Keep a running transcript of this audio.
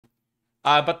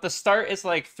But the start is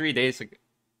like 3 days ago,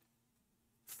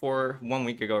 1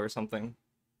 week ago or something.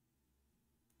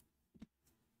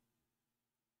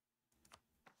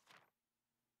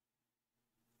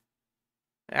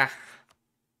 Ah,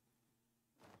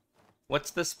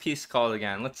 what's this piece called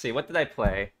again? Let's see. What did I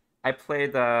play? I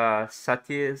played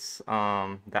Satya's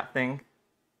that thing.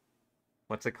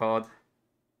 What's it called?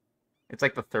 It's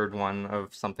like the third one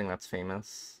of something that's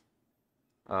famous.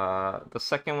 The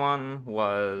second one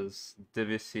was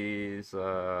Debussy's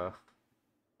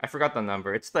I forgot the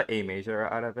number. It's the A major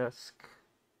arabesque.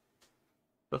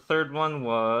 The third one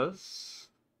was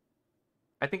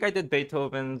I think I did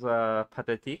Beethoven's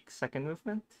Pathétique second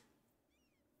movement.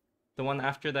 The one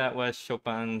after that was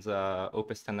Chopin's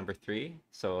Opus 10 number 3,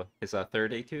 so his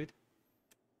third etude.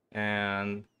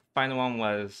 And final one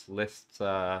was Liszt's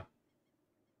uh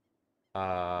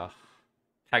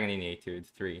Paganini etude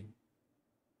 3.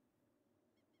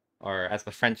 Or as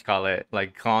the French call it,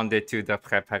 like Grande Etude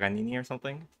d'après Paganini or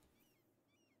something.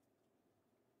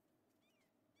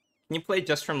 Can you play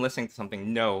just from listening to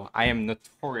something? No, I am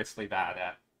notoriously bad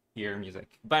at ear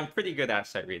music, but I'm pretty good at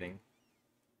sight reading.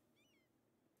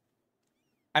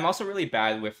 I'm also really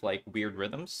bad with like weird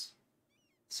rhythms.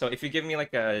 So if you give me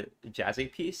like a jazzy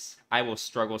piece, I will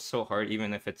struggle so hard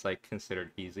even if it's like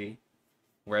considered easy.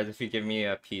 Whereas if you give me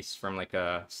a piece from like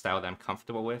a style that I'm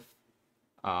comfortable with,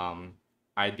 um,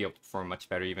 I'd be able to perform much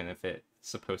better even if it's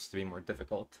supposed to be more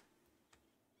difficult.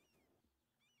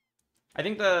 I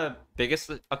think the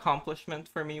biggest accomplishment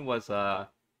for me was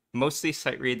mostly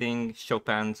sight reading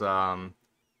Chopin's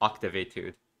octave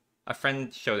etude. A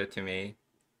friend showed it to me,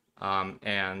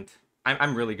 and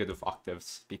I'm really good with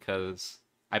octaves because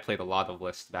I played a lot of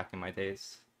Liszt back in my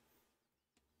days.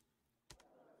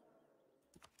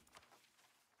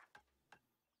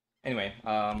 Anyway,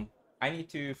 I need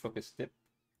to focus dip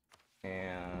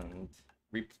and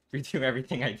redo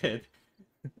everything I did.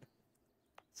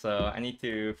 So I need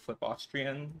to flip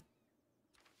Austrian.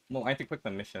 Well, I need to click the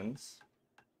missions,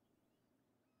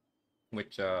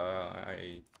 which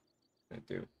I didn't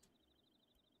do.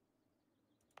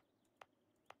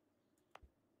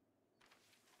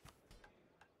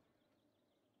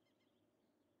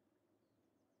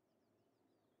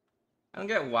 I don't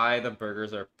get why the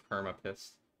burgers are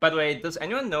perma-pissed. By the way, does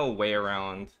anyone know a way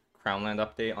around Crownland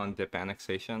update on dip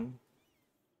annexation?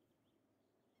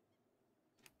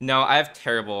 No, I have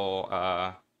terrible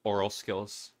oral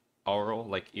skills. Oral,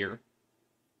 like ear.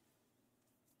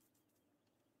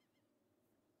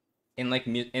 In like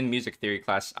in music theory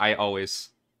class, I always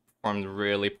performed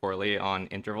really poorly on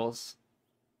intervals.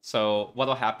 So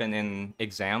what'll happen in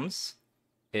exams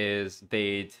is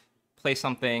they'd play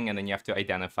something and then you have to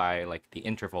identify like the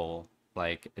interval,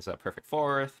 like is it a perfect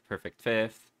fourth, perfect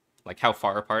fifth, like how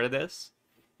far apart it is.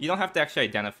 You don't have to actually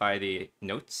identify the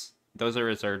notes. Those are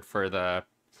reserved for the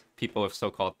people with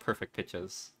so-called perfect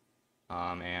pitches,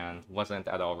 and wasn't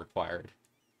at all required,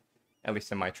 at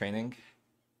least in my training.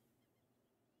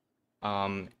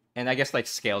 And I guess like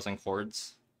scales and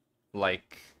chords,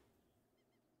 like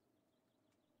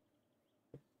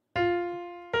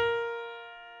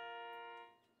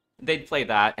they'd play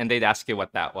that and they'd ask you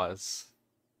what that was.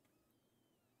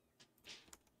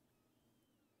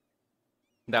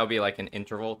 That would be like an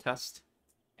interval test.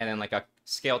 And then like a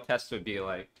scale test would be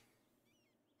like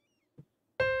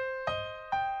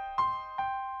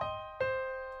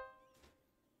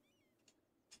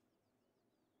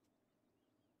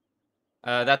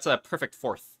that's a perfect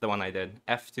fourth, the one I did.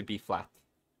 F to B flat.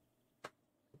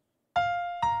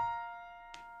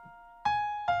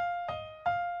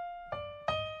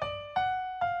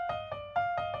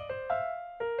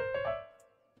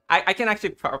 I can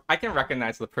actually I can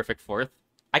recognize the perfect fourth.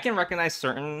 I can recognize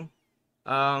certain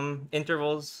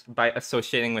intervals by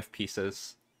associating with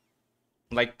pieces.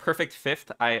 Like perfect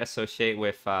fifth, I associate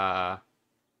with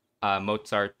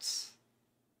Mozart's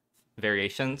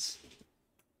variations.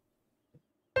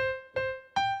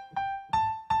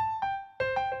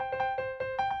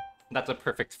 That's a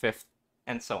perfect fifth,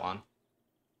 and so on.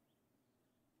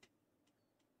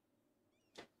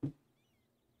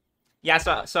 Yeah,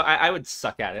 so I would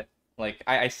suck at it. Like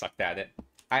I sucked at it.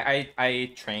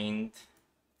 I trained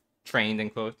in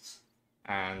quotes,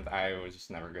 and I was just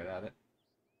never good at it.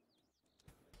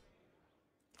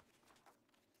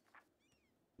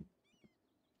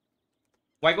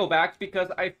 Why go back? Because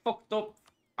I fucked up.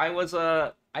 I want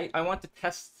to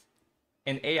test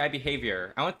an AI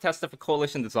behavior. I want to test if a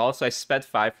coalition dissolves, so I sped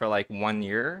 5 for like 1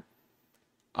 year.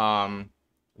 While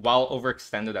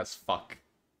overextended as fuck.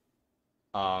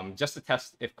 Just to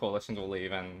test if coalitions will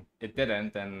leave, and it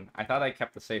didn't, and I thought I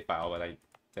kept the save file, but I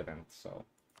didn't, so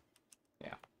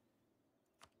yeah.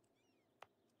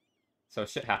 So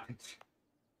shit happened.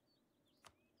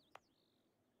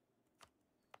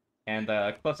 And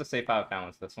closest safe I found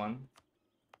was this one.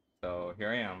 So here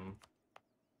I am.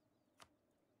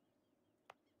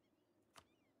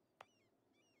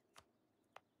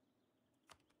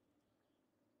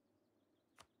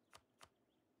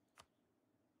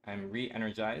 I'm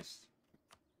re-energized,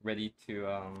 ready to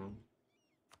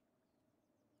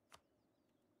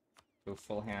go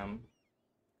full ham.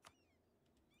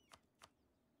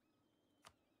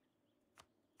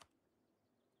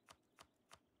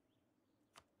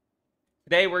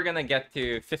 Today we're gonna get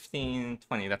to 15,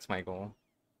 20. That's my goal.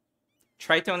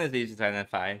 Tritone is easy to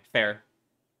identify. Fair.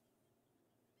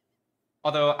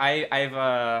 Although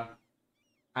I've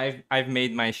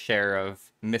made my share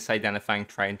of misidentifying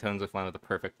tritones with one of the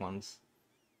perfect ones.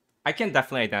 I can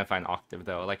definitely identify an octave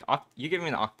though. Like you give me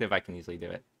an octave, I can easily do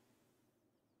it.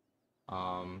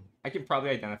 I can probably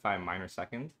identify a minor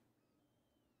second.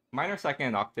 Minor second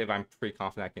and octave, I'm pretty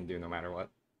confident I can do no matter what.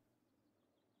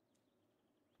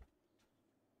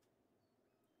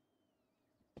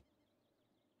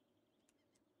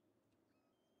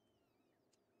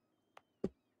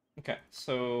 Okay,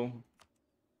 so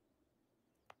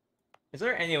is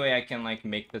there any way I can like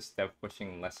make this dev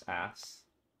pushing less ass?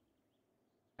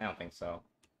 I don't think so.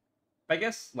 But I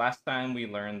guess last time we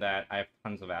learned that I have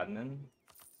tons of admin,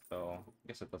 so I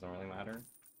guess it doesn't really matter.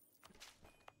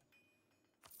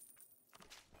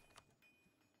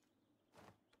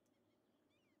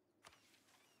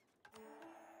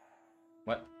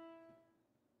 What?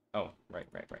 Oh, right.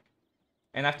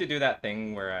 And I have to do that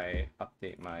thing where I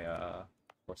update my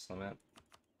force limit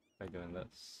by doing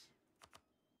this.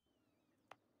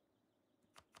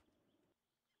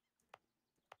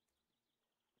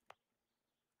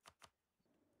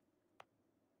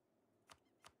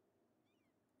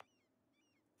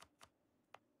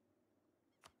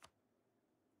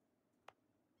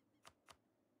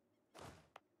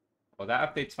 Well,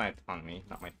 that updates my autonomy,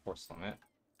 not my force limit.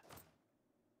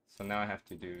 So now I have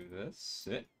to do this.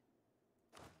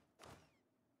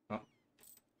 Oh.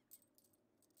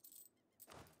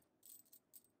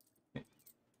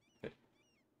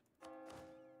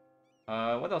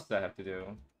 What else do I have to do?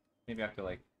 Maybe I have to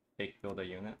like fake build a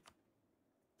unit.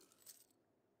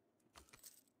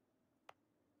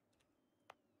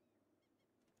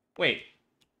 Wait,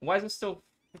 why is it still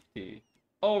 50?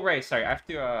 Oh, right, sorry, I have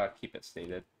to keep it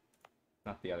stated,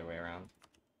 not the other way around.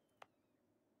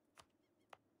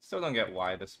 Still don't get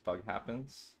why this bug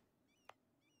happens.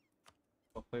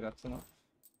 Hopefully that's enough.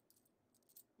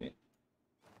 Yeah.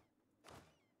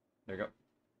 There you go.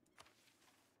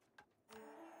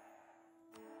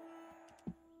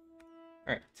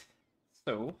 Alright,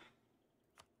 so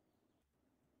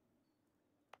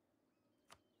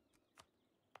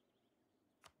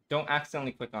don't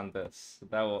accidentally click on this.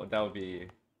 That would be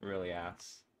really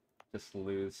ass. Just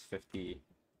lose 50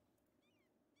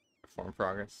 perform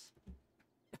progress.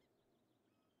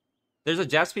 There's a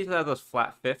jazz piece that has a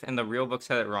flat fifth, and the real book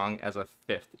said it wrong as a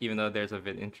fifth, even though there's a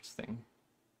bit interesting.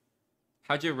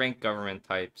 How'd you rank government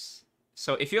types?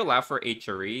 So if you allow for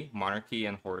HRE, monarchy,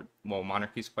 and horde, well,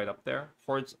 monarchy's quite up there.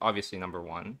 Horde's obviously number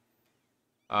one.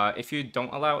 If you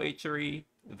don't allow HRE,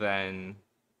 then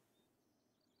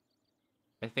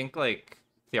I think like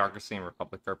theocracy and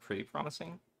republic are pretty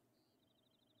promising.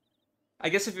 I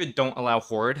guess if you don't allow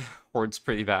horde, horde's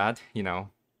pretty bad. You know,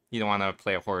 you don't want to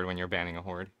play a horde when you're banning a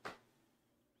horde.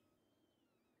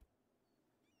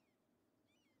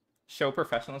 Show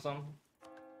professionalism.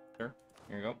 Sure.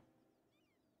 Here you go.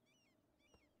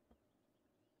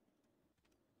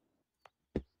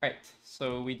 Alright,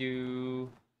 so we do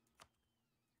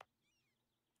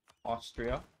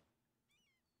Austria.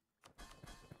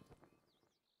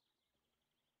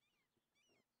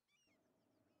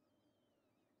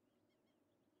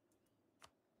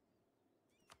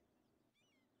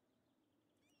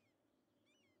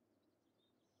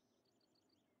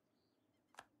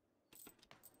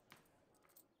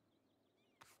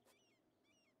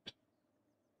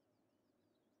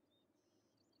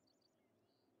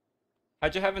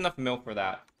 How'd you have enough milk for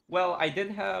that? Well, I did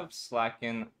have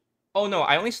slacken. Oh no,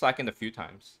 I only slackened a few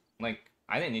times. Like,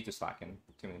 I didn't need to slacken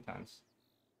too many times.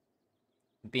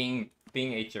 Being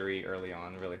HRE early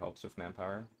on really helps with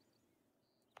manpower.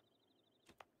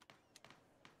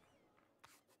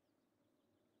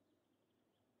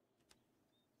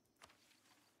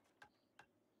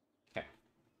 Okay.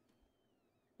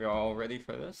 We're all ready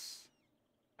for this?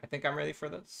 I think I'm ready for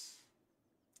this.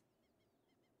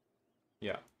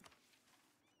 Yeah.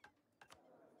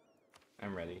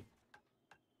 I'm ready.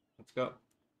 Let's go.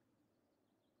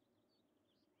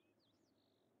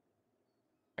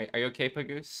 Are you okay,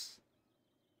 Pagoose?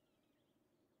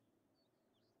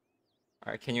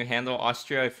 All right, can you handle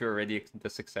Austria if you're already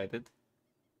this excited?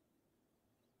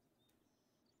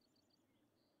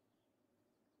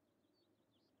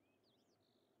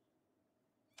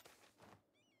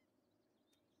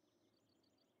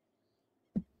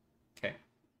 Okay.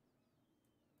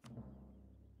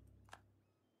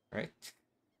 Right.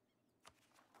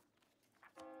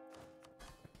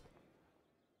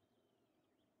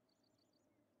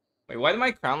 Wait, why did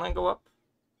my crown line go up?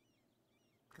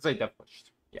 Because I def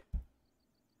pushed. Yeah.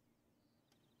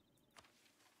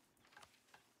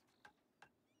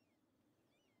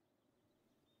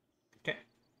 Okay.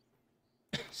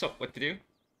 So, what to do?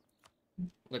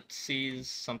 Let's seize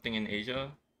something in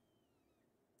Asia.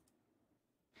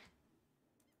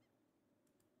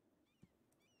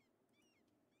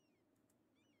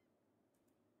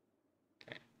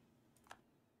 Okay.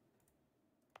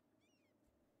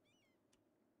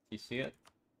 You see it?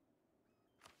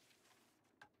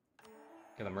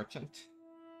 Get a merchant.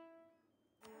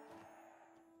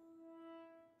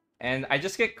 And I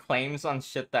just get claims on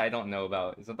shit that I don't know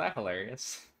about. Isn't that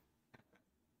hilarious?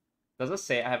 Does it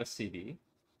say I have a CD?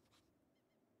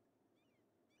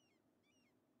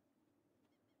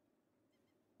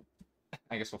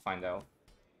 I guess we'll find out.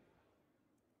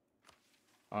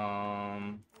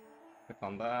 Click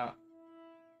on that.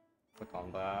 Click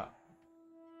on that.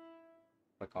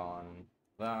 Click on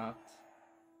that.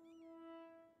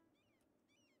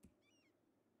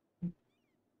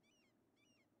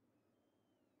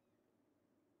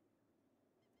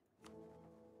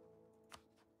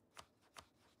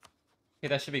 Okay,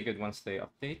 that should be good once they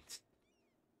update.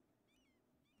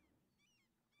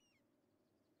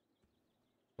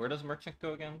 Where does merchant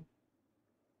go again?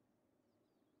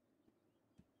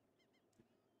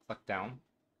 Click down.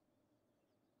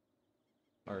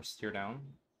 Or steer down.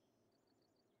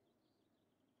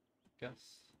 Guess.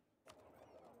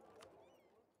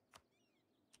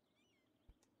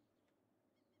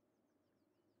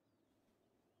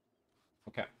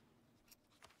 Okay.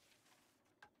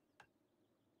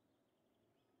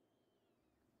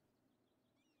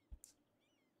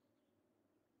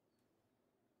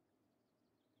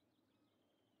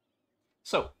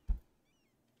 So,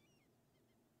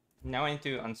 now I need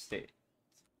to unstate.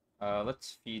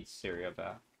 Let's feed Syria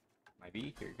back.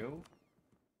 Maybe, here you go.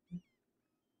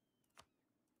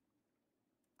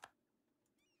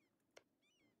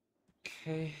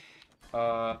 Okay.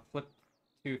 Flip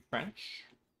to French.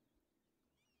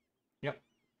 Yep.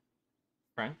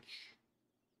 French.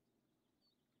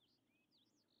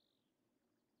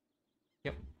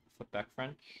 Yep. Flip back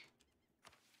French.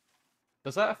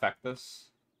 Does that affect this?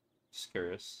 Just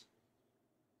curious.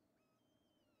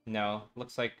 No,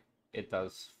 looks like it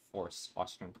does force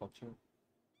Austrian culture.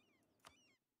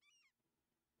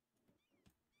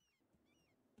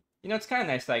 You know, it's kind of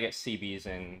nice that I get CBs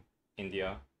in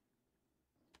India.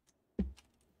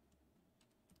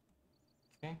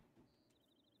 Okay.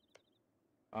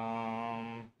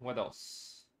 What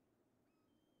else?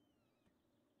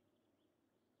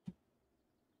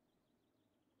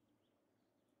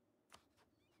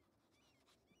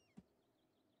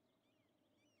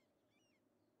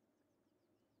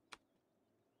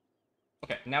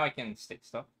 Okay, now I can state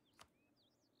stuff.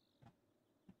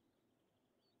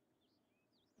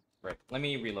 Right, let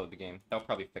me reload the game. That'll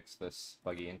probably fix this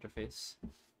buggy interface.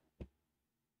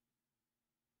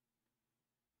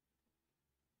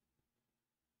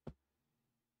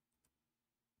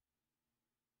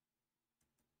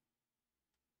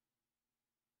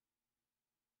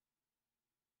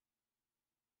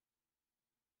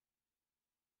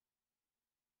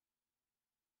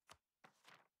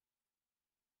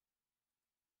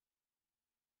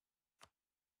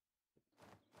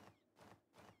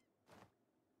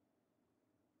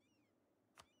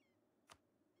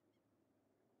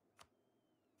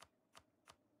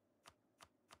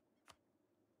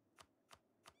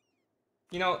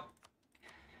 You know,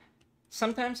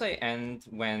 sometimes I end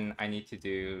when I need to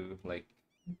do, like,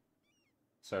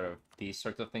 sort of these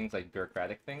sorts of things, like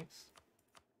bureaucratic things.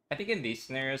 I think in these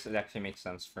scenarios, it actually makes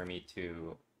sense for me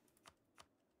to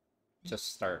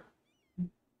just start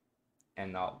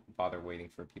and not bother waiting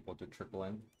for people to trickle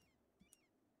in.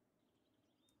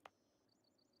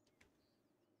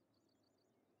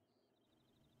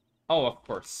 Oh, of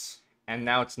course. And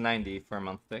now it's 90 for a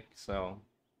month tick, so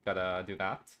gotta do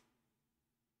that.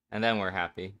 And then we're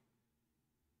happy.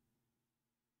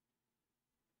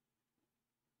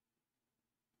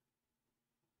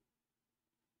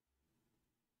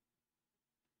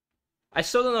 I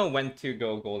still don't know when to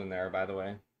go Golden Era, by the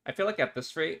way. I feel like at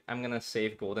this rate, I'm gonna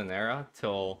save Golden Era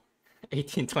till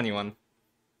 1821.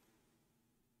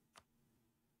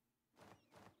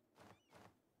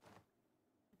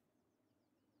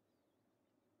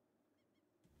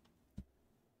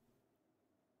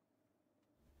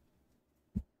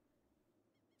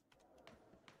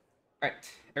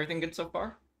 Alright, everything good so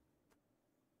far?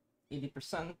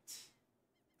 80%.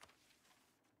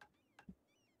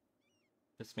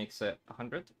 This makes it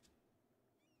 100.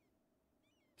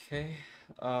 Okay,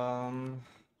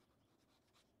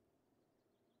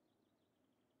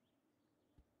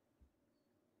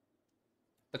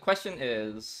 the question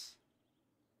is...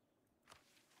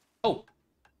 Oh!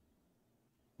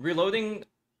 Reloading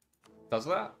does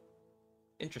that?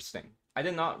 Interesting. I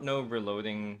did not know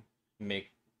reloading makes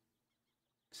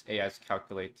AIs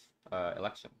calculate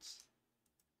elections.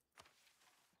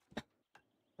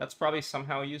 That's probably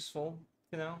somehow useful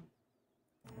to know.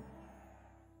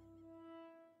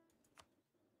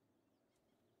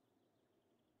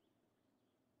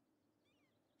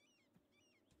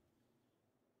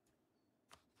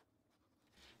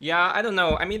 Yeah, I don't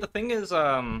know. I mean, the thing is,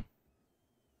 well,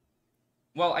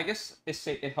 I guess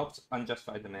it helps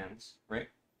unjustified demands, right?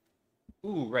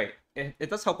 Ooh, right. It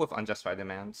does help with unjustified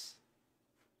demands.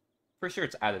 For sure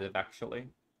it's additive, actually.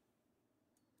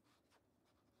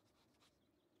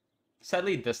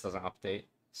 Sadly, this doesn't update.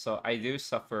 So I do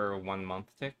suffer 1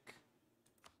 month tick,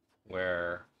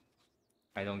 where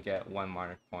I don't get 1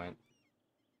 monarch point.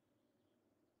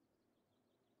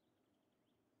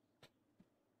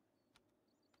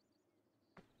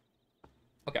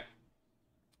 Okay.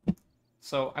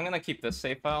 So I'm gonna keep this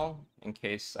save file in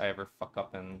case I ever fuck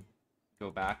up and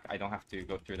go back. I don't have to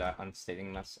go through that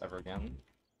unstating mess ever again.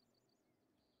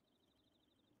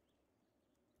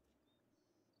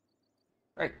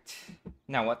 Right.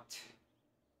 Now what?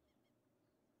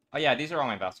 Oh yeah, these are all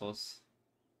my vassals.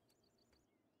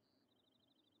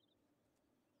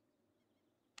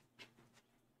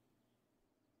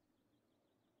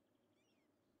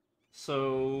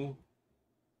 So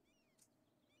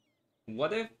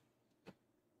what if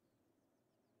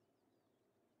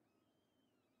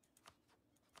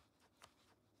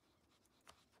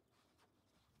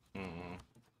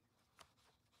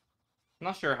I'm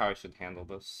not sure how I should handle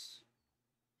this.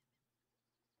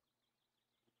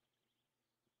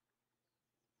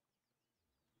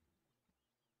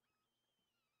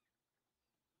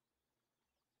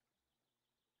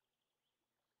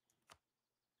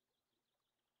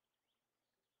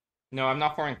 No, I'm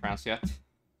not coring France yet.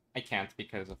 I can't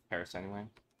because of Paris anyway.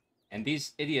 And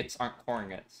these idiots aren't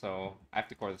coring it, so I have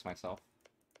to core this myself.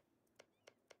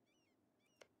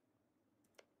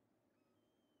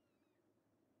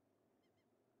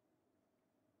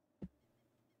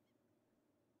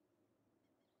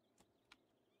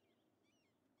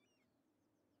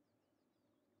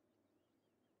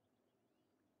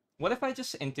 What if I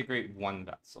just integrate 1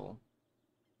 vassal?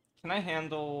 Can I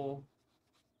handle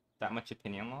that much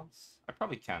opinion loss? I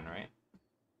probably can, right?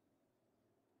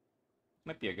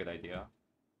 Might be a good idea.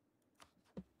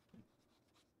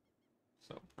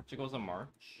 So Portugal's a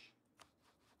march.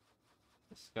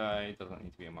 This guy doesn't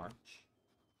need to be a march.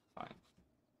 Fine.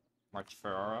 March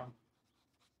Ferrara.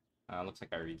 Looks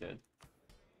like I redid.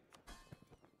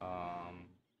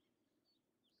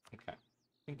 Okay. I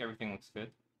think everything looks good.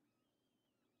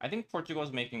 I think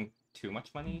Portugal's making too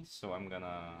much money, so I'm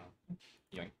gonna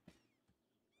yoink.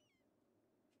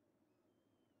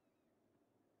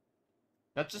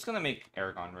 That's just gonna make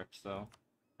Aragon rich though,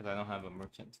 because I don't have a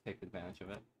merchant to take advantage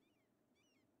of it.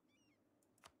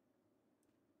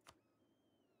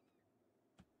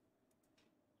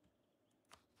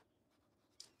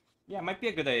 Yeah, it might be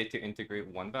a good idea to integrate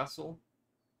 1 vassal.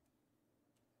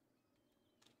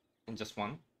 And just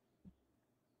 1.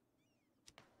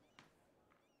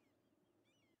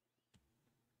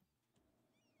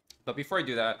 But before I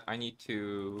do that, I need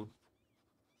to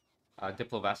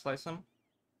diplo-vassalize him.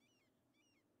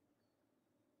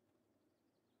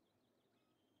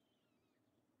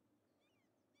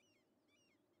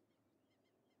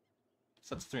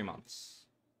 So that's 3 months.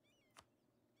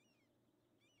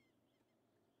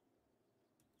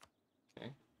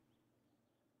 Okay.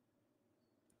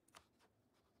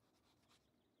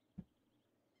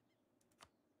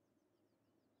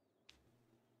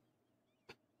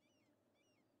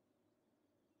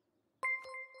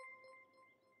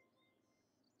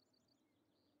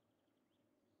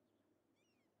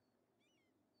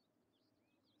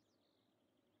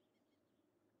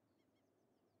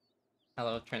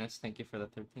 Hello, Trinus, thank you for the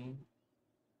 13.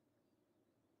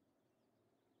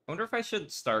 I wonder if I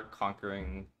should start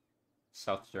conquering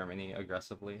South Germany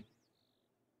aggressively.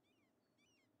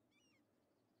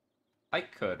 I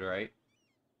could, right?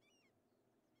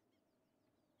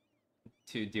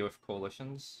 To deal with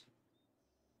coalitions.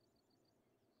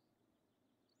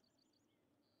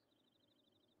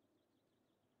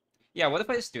 Yeah, what if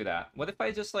I just do that? What if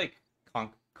I just, like,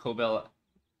 Cobel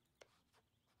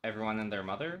everyone and their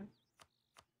mother?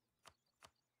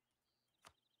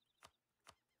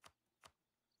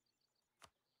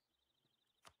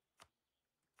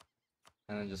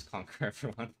 and then just conquer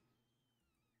everyone.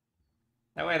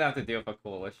 That way I don't have to deal with a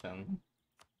coalition.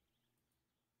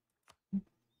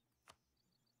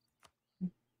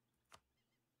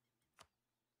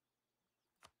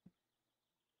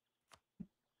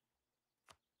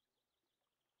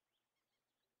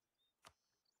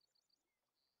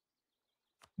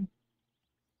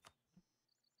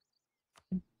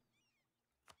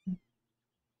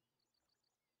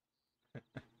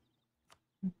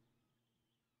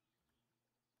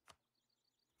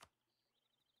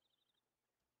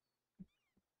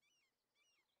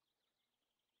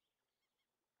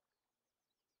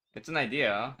 It's an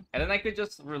idea. And then I could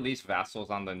just release vassals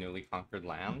on the newly conquered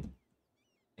land,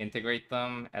 integrate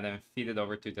them, and then feed it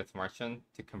over to Death Martian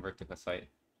to convert to Hussite.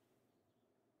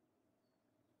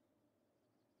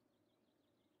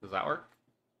 Does that work?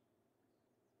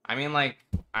 I mean, like,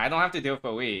 I don't have to deal with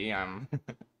OE.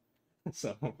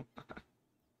 So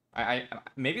I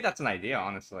maybe that's an idea,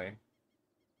 honestly.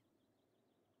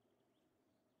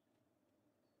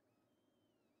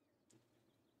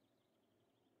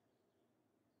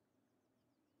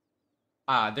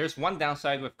 There's one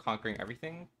downside with conquering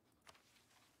everything.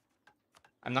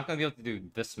 I'm not gonna be able to do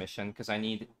this mission because I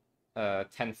need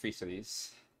 10 free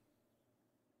cities.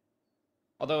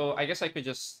 Although I guess I could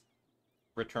just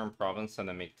return province and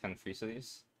then make 10 free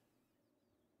cities.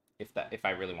 If I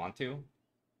really want to.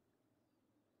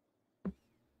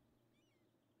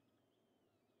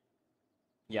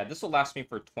 Yeah, this will last me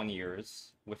for 20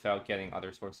 years without getting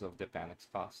other sources of dip annex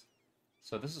cost.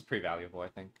 So this is pretty valuable, I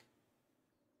think.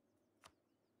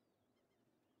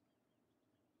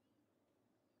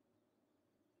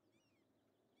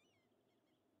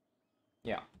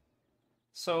 Yeah.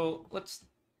 So let's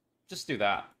just do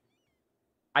that.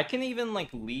 I can even like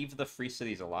leave the free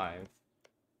cities alive.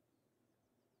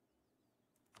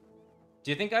 Do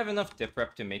you think I have enough dip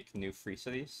rep to make new free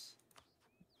cities?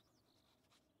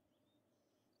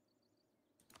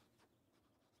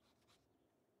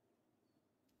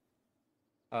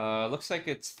 Looks like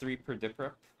it's 3 per dip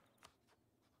rep.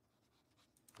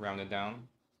 Rounded down.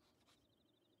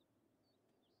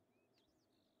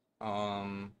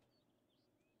 0.1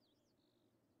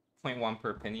 per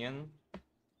opinion.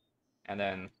 And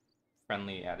then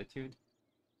friendly attitude.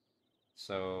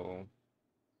 So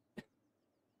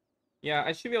yeah,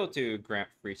 I should be able to grant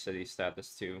free city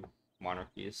status to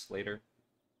monarchies later.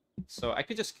 So I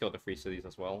could just kill the free cities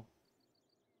as well.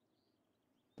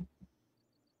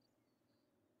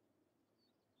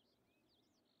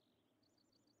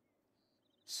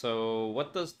 So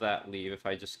what does that leave if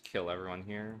I just kill everyone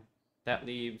here? That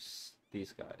leaves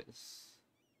these guys.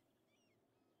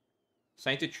 So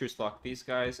I need to truce lock these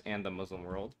guys and the Muslim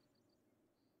world.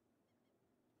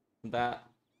 That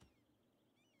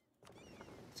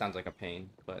sounds like a pain,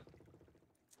 but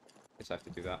I guess I have to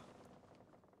do that.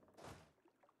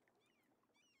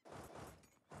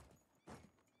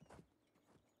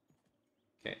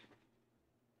 Okay.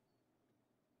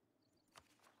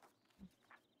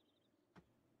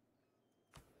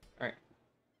 Alright. I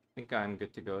think I'm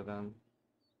good to go then.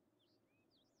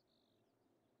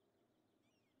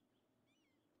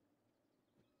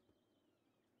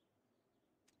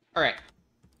 Alright.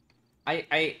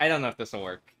 I don't know if this will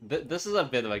work. This is a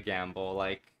bit of a gamble.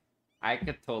 Like, I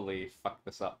could totally fuck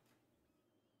this up.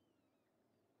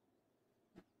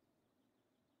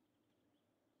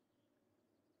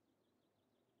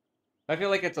 I feel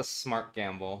like it's a smart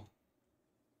gamble.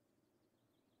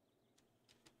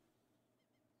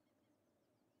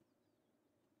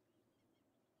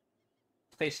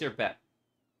 Place your bet.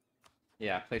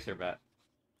 Yeah, place your bet.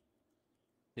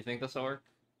 You think this will work?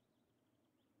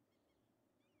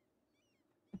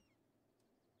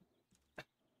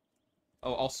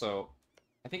 Oh, also,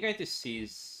 I think I need to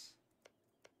seize...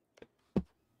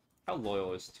 How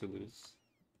loyal is Toulouse?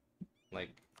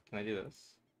 Like, can I do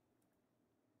this?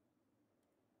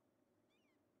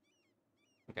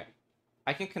 Okay.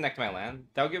 I can connect my land.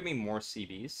 That'll give me more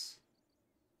CVs.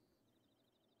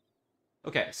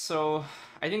 Okay, so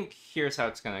I think here's how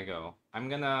it's gonna go. I'm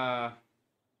gonna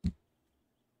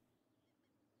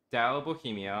Dow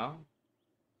Bohemia.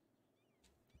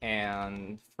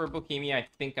 And for Bohemia, I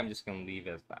think I'm just gonna leave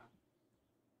it as that.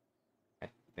 I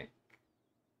think.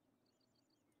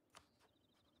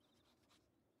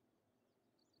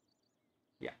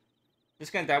 Yeah.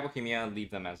 Just gonna Dow Bohemia,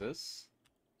 leave them as is.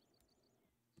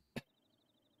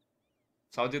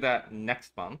 So I'll do that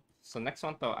next month. So next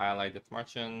month I'll ally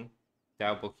Dithmarschen,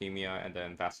 Dow Bohemia, and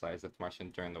then vassalize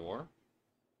Dithmarschen during the war.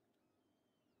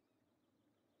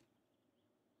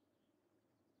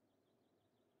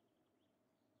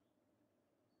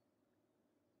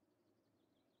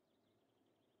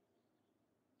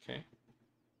 Okay.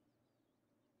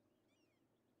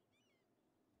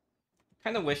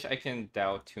 Kind of wish I can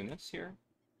Dow Tunis here.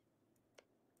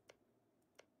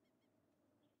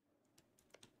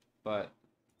 But,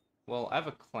 well, I have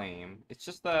a claim. It's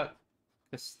just that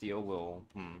Castile will...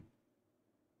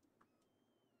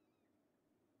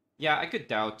 Yeah, I could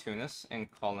Dow Tunis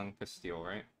and call in Castile,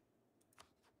 right?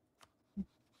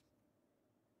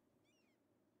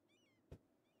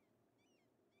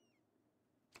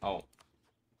 Oh.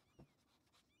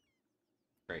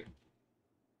 Great.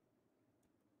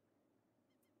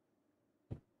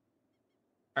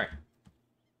 Alright.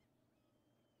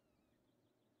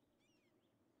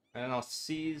 And I'll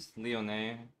seize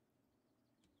Lyonnais.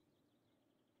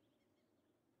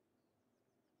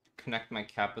 Connect my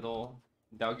capital.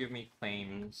 That'll give me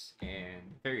claims in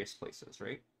various places,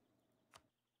 right?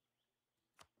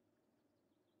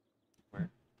 Where?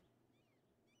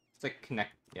 It's like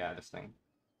connect, yeah, this thing.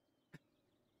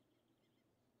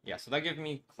 Yeah, so that gives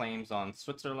me claims on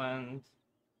Switzerland,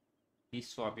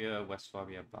 East Swabia, West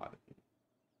Swabia, Baden.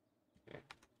 Okay.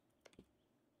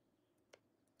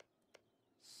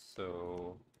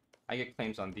 So I get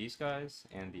claims on these guys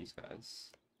and these guys.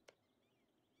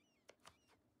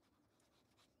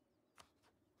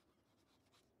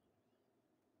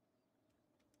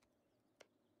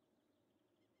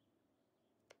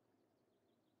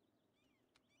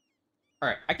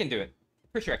 Alright, I can do it.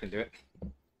 Pretty sure I can do it.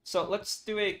 So let's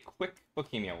do a quick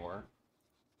Bohemia War.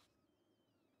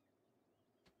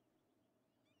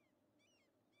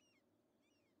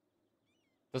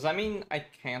 Does that mean I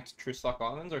can't truce lock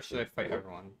Ottomans, or should I fight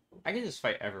everyone? I can just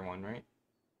fight everyone, right?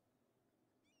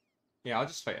 Yeah, I'll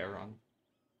just fight everyone.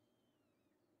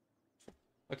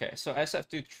 Okay, so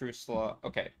SF2 truce law.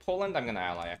 Okay, Poland I'm gonna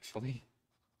ally, actually.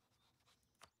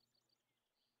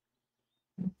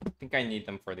 I think I need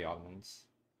them for the Ottomans.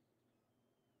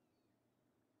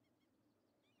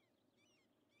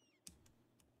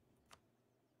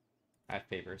 I have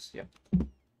favors, yep.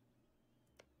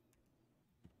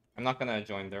 I'm not gonna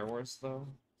join their wars, though,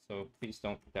 so please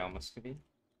don't down Muscovy.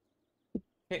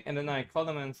 Okay, and then I call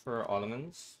them in for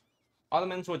Ottomans.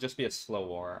 Ottomans will just be a slow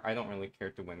war. I don't really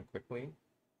care to win quickly.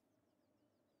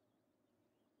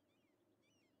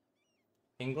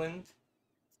 England.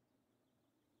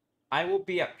 I will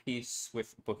be at peace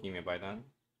with Bohemia by then.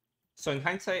 So in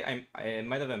hindsight, it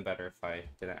might have been better if I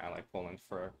didn't ally Poland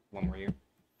for one more year.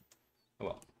 Oh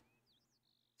well.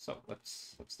 So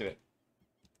let's do it.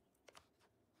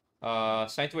 So I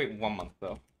have to wait 1 month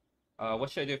though. What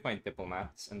should I do with my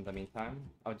diplomats in the meantime?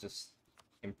 I'll just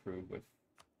improve with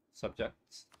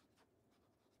subjects.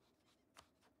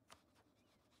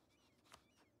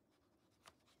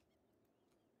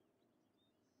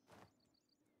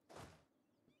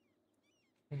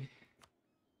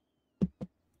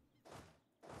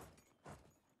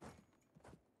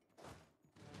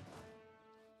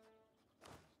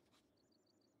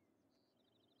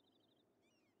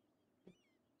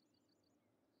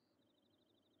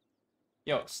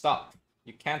 Yo, stop.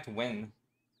 You can't win.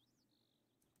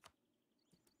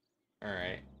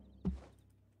 Alright.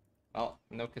 Well,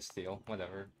 no Castile,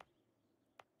 whatever.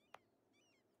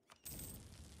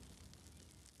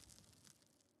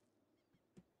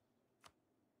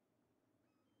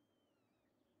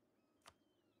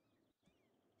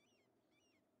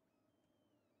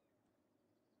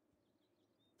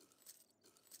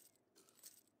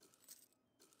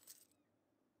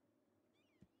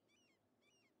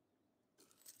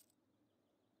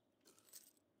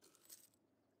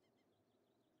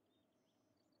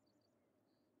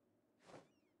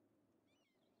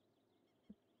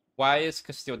 Why is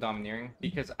Castile domineering?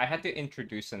 Because I had to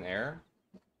introduce an heir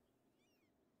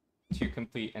to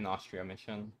complete an Austria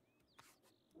mission.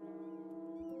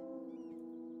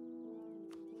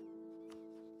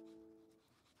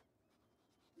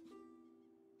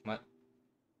 What?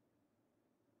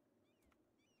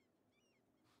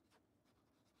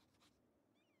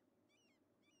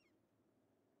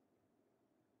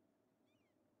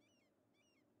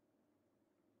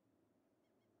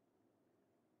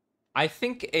 I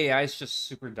think AI is just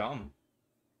super dumb.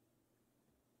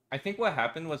 I think what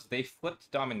happened was they flipped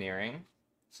domineering,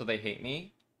 so they hate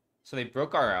me. So they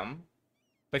broke RM.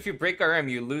 But if you break RM,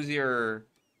 you lose your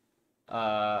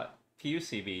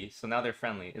PUCB, so now they're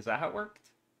friendly. Is that how it worked?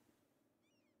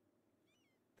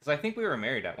 Because I think we were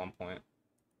married at one point.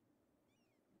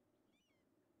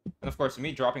 And of course,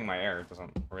 me dropping my heir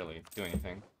doesn't really do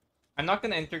anything. I'm not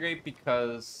going to integrate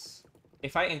because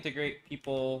if I integrate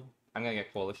people, I'm going to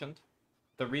get coalitioned.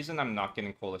 The reason I'm not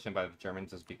getting coalition by the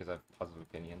Germans is because I have positive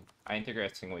opinion. I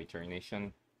integrate a single Eternian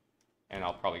nation, and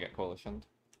I'll probably get coalitioned.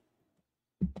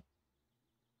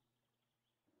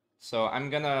 So I'm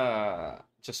gonna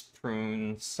just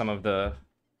prune some of the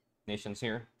nations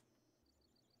here.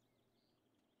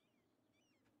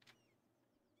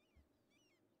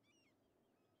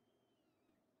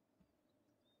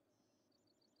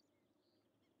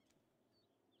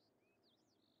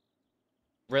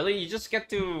 Really? You just get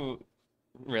to...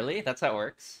 Really? That's how it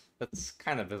works? That's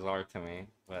kind of bizarre to me,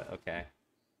 but okay.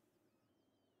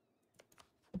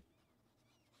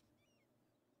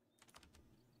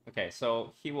 Okay,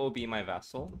 so he will be my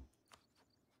vassal.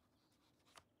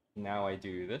 Now I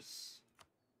do this.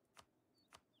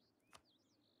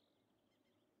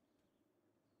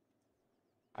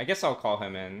 I guess I'll call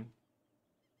him in.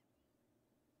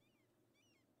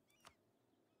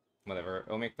 Whatever,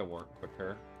 it'll make the war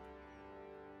quicker.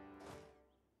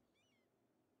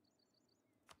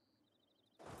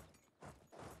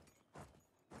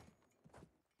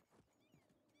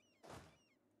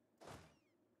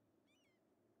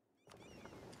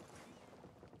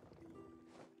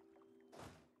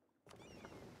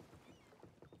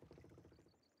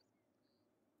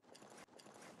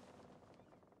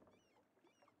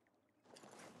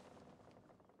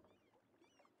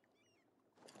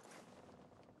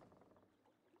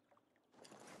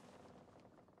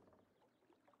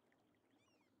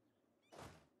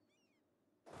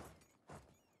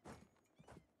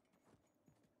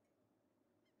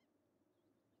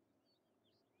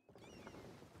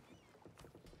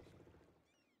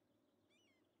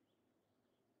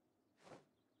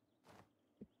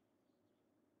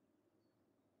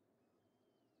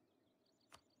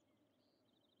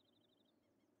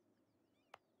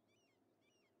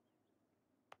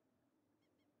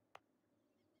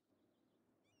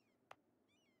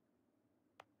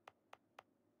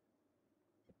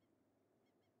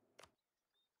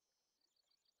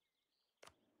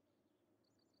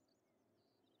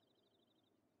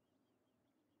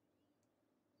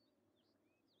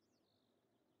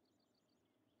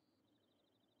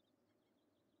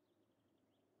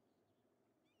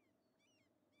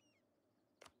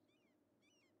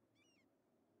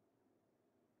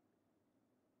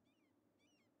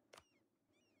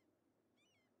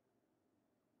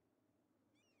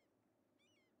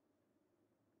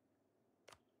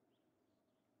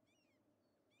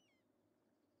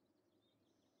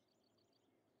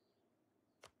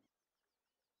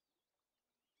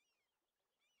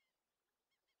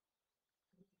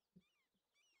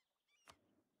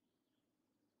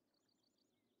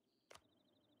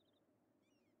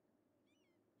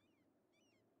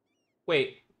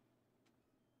 Wait,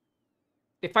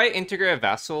 if I integrate a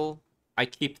vassal, I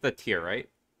keep the tier, right?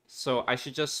 So I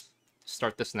should just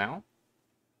start this now?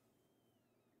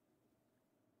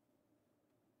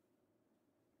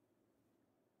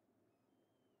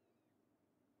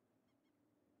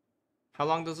 How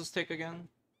long does this take again?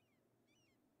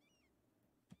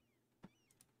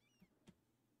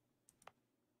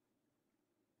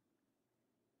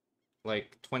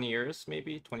 Like 20 years,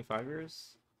 maybe? 25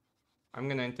 years? I'm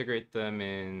gonna integrate them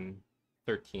in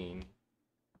 13.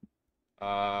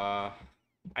 Uh,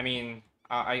 I mean,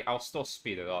 I'll still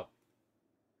speed it up.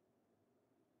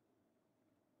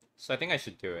 So I think I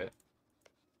should do it.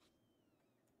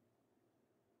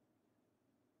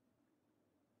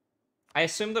 I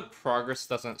assume the progress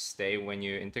doesn't stay when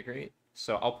you integrate,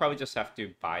 so I'll probably just have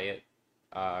to buy it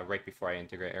right before I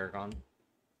integrate Aragon.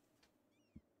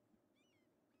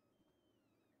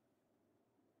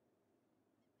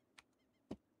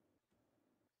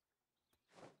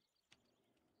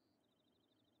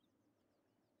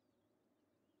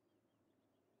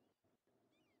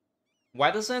 Why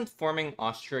doesn't forming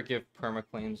Austria give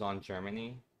permaclaims on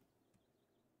Germany?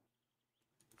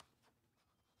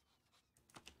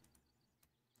 I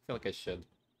feel like I should.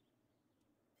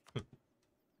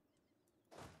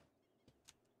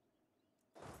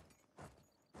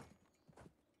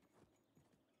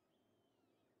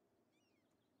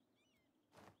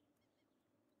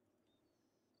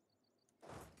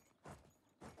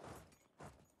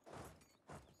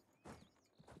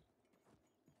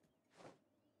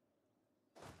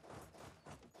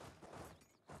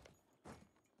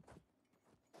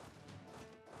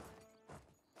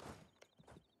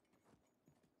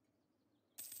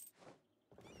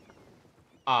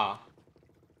 Ah,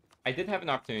 I did have an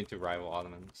opportunity to rival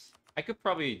Ottomans. I could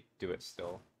probably do it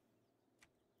still.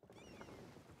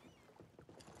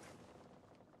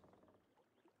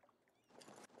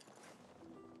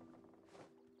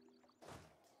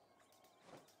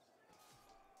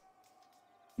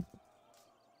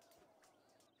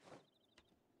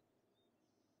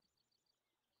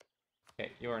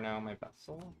 Okay, you are now my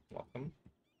vassal. Welcome.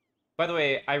 By the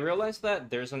way, I realized that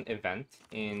there's an event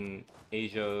in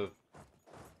Asia of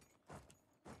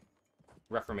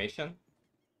Reformation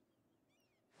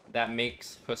that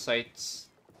makes Hussites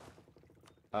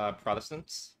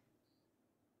Protestants.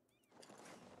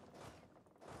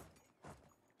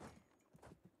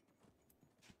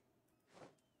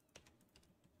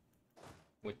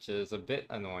 Which is a bit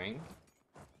annoying.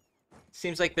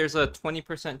 Seems like there's a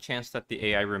 20% chance that the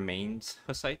AI remains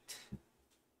Hussite.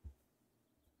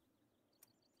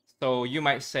 So you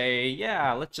might say,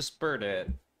 yeah, let's just bird it.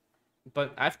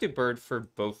 But I have to bird for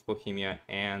both Bohemia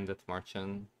and the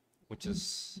Dithmarschen, which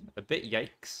is a bit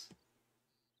yikes.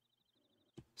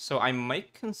 So I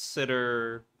might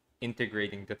consider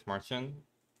integrating Dithmarschen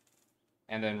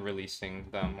and then releasing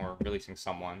them, or releasing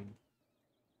someone.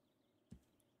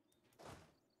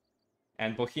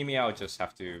 And Bohemia, I'll just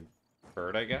have to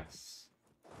bird, I guess.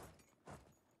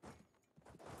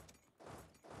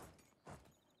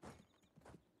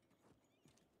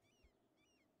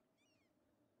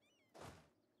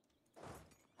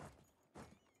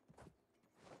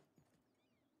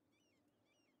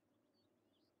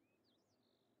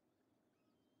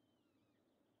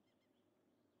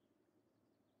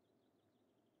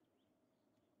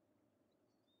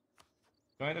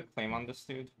 Do I have to claim on this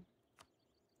dude?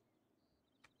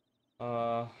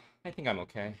 I think I'm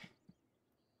okay.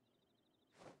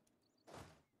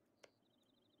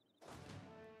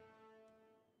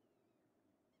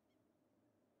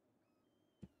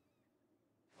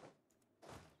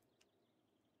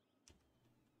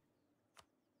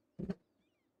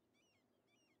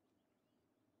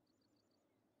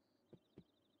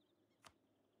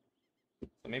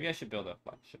 So maybe I should build a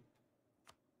flagship.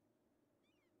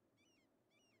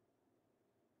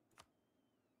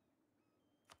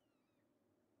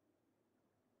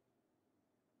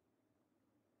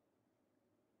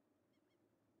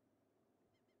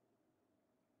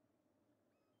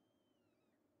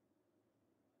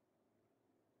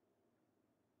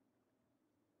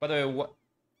 By the way,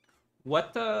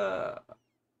 what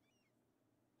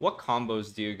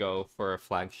combos do you go for a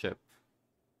flagship?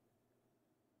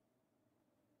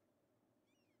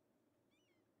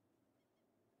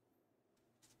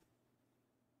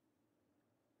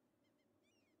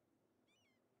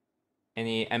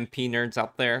 Any MP nerds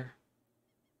out there?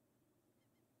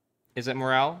 Is it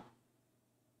morale?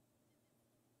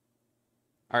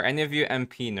 Are any of you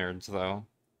MP nerds though?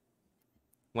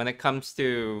 When it comes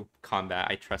to combat,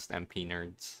 I trust MP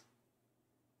nerds.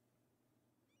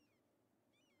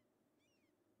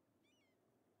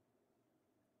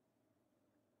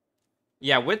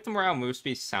 Yeah, with morale move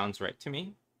speed sounds right to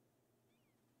me.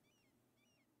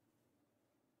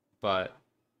 But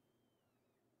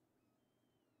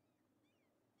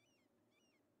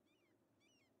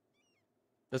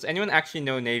does anyone actually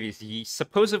know navies?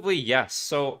 Supposedly, yes.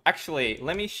 So actually,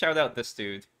 let me shout out this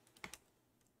dude.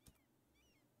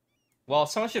 Well,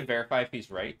 someone should verify if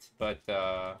he's right, but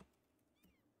let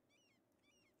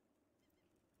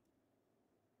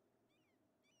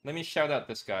me shout out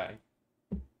this guy.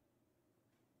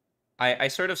 I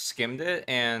sort of skimmed it,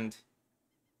 and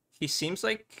he seems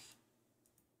like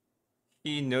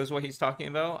he knows what he's talking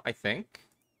about, I think.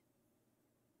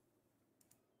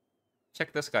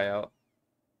 Check this guy out.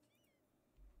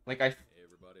 Like, Hey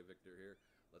everybody, Victor here.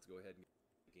 Let's go ahead and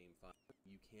get game 5.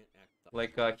 You can't act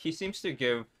like he seems to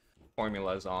give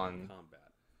formulas on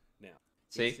combat. Now,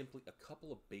 see? it's simply a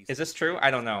couple of basic. Is this true?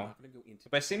 I don't know. I'm not going to go into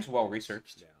but it seems well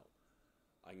researched. Now,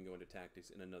 I can go into tactics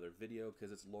in another video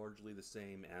because it's largely the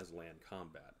same as land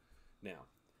combat. Now,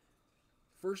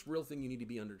 first real thing you need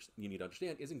to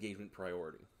understand is engagement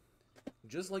priority.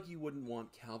 Just like you wouldn't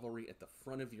want cavalry at the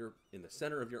front of in the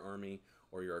center of your army,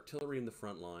 or your artillery in the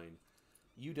front line,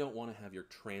 you don't want to have your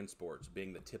transports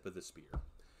being the tip of the spear.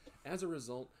 As a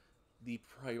result, the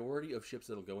priority of ships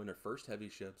that'll go in are first heavy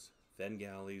ships, then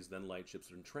galleys, then light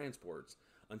ships, and transports,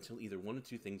 until either one of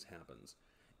two things happens.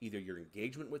 Either your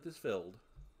engagement width is filled,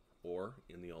 or,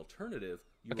 in the alternative,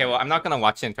 you okay, well, I'm not going to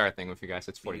watch the entire thing with you guys.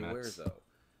 It's 40 minutes. Though,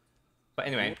 but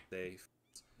anyway,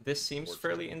 this seems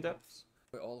fairly in-depth.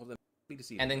 All of them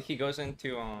and then he goes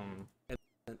into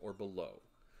or below.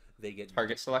 They get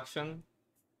target selection.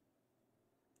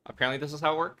 Apparently this is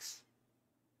how it works.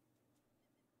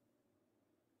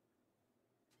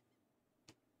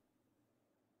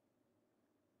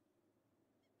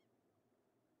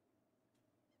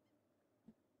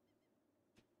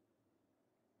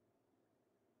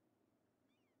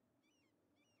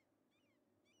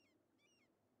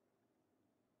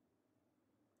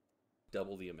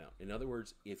 double the amount. In other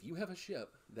words, if you have a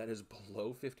ship that is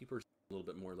below 50%, a little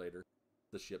bit more later,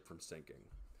 the ship from sinking.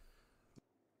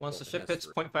 Once the ship hits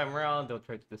 0.5 morale, they'll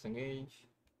try to disengage.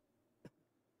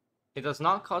 It does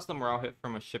not cause the morale hit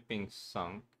from a ship being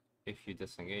sunk if you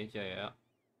disengage. Yeah.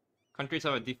 Countries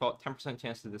have a default 10%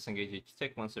 chance to disengage each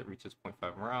tick once it reaches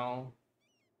 0.5 morale.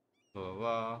 Blah,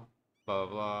 blah, blah,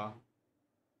 blah.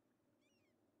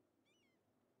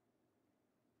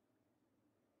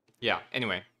 Yeah,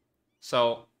 anyway.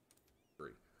 So,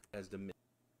 as diminished.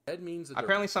 That means that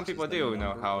apparently some people do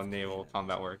know how naval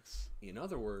combat works. In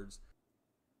other words,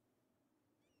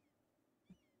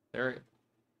 I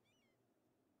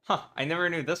never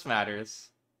knew this matters.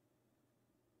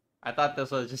 I thought this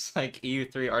was just like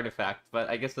EU3 artifact, but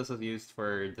I guess this is used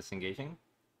for disengaging.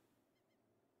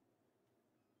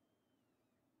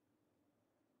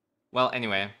 Well,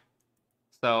 anyway.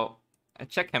 So,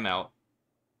 check him out.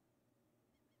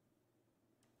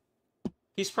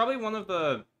 He's probably one of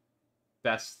the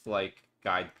best, like,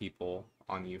 guide people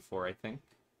on EU4, I think.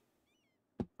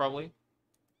 Probably.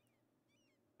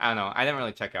 I don't know. I didn't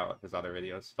really check out his other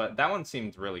videos, but that one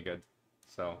seemed really good.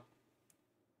 So.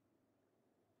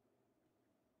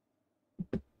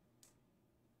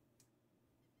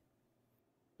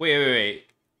 Wait.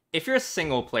 If you're a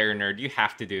single player nerd, you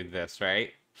have to do this,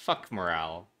 right? Fuck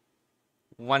morale.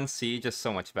 1C, just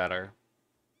so much better.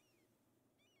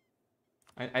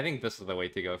 I think this is the way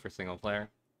to go for single player.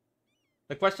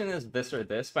 The question is this or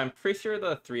this, but I'm pretty sure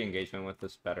the 3 engagement with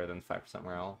is better than 5%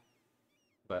 morale.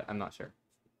 But I'm not sure.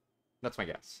 That's my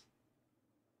guess.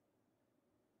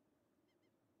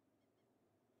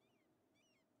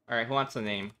 Alright, who wants a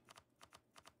name?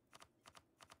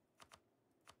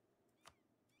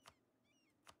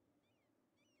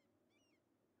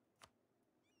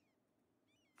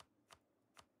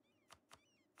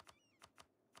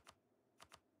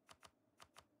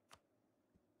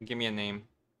 Give me a name.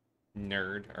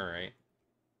 Nerd, alright.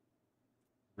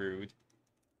 Rude.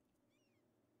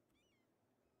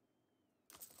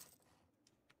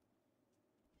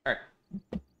 Alright.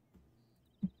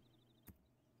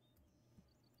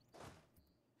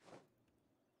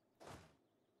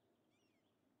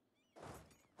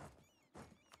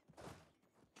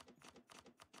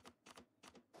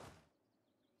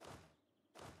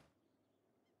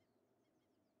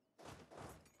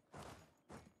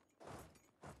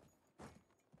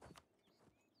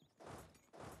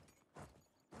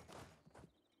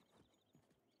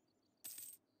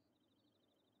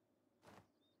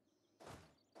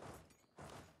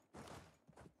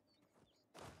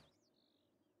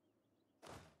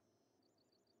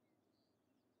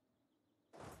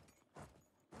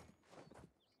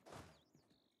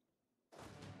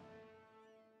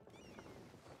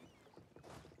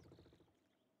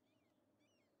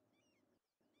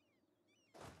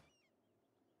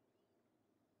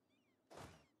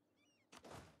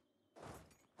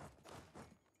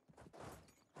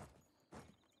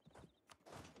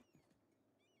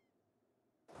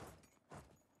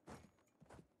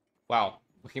 Wow,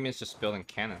 Bohemian's just building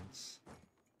cannons.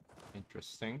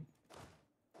 Interesting.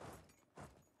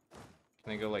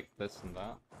 Can I go like this and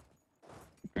that?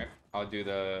 Alright, I'll do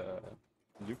the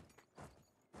loop.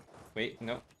 Wait,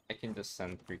 no, I can just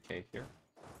send 3k here.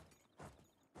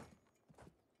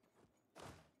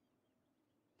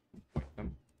 Point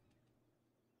them.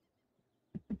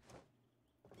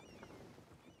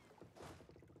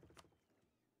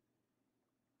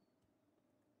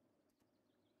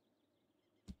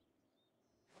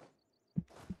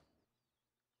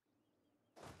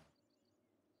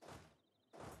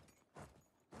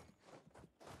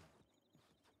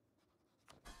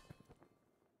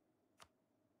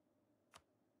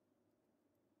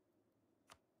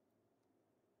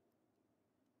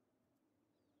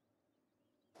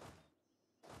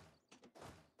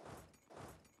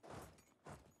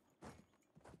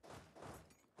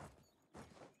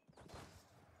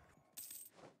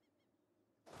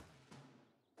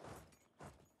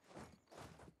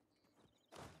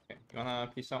 Okay, you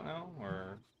wanna peace out now,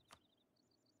 or?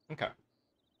 Okay.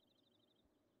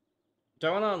 Do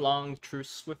I want a long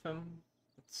truce with him?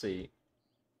 Let's see.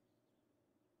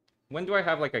 When do I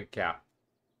have like a gap?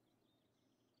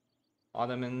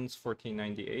 Ottomans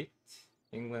 1498,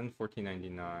 England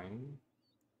 1499.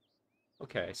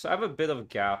 Okay, so I have a bit of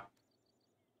gap.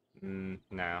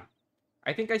 Nah.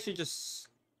 I think I should just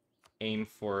aim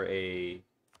for a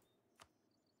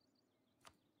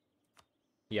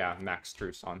max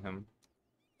truce on him.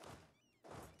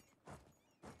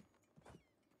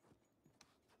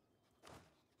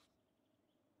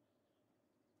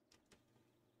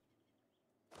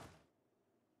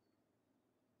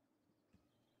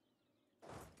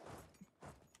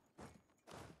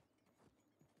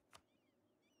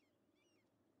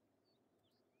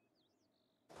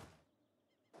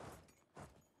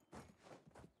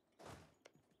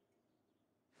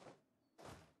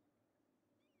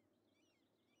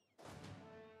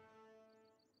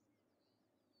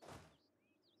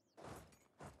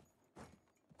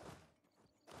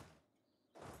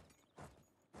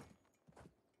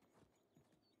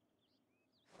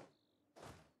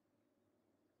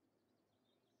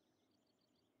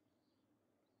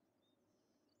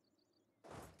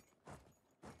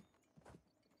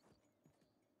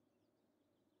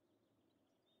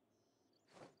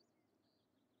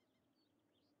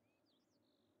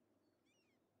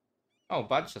 Oh,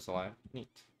 Budge is alive. Neat.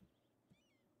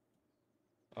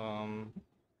 Okay.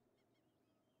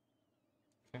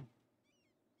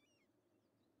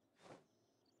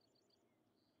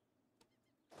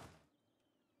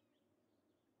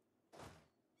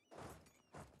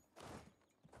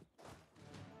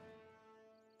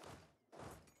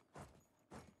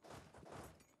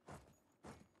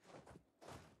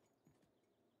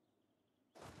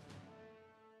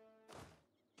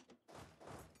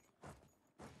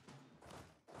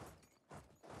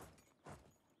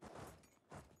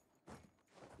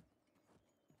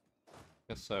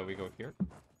 Guess we go here.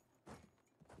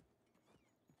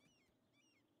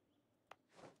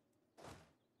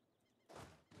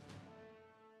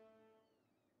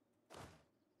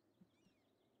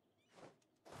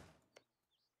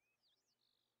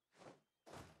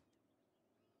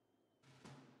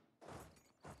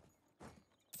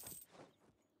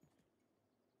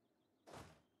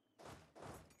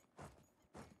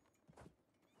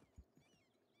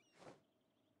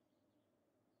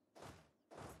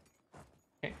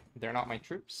 Okay, they're not my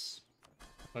troops.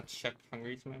 Let's check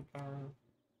Hungary's manpower.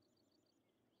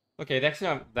 Okay, they actually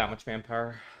don't have that much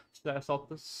manpower to assault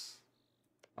this.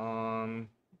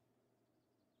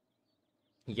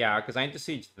 Yeah, because I need to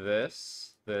siege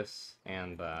this, this,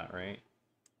 and that, right?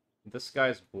 This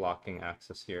guy's blocking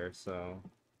access here, so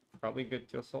probably good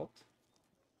to assault.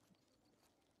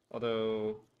 Although,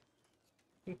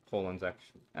 I think Poland's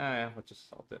actually... let's just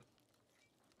assault it.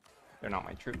 They're not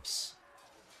my troops.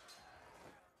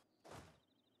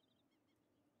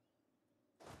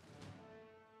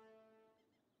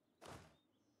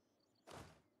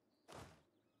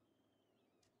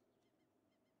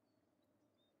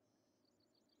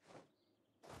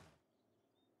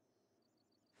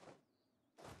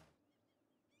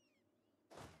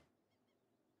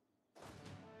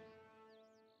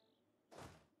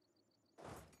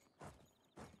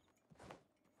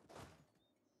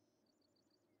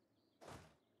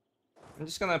 I'm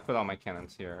just gonna put all my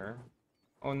cannons here.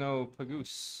 Oh no,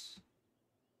 Pagoose.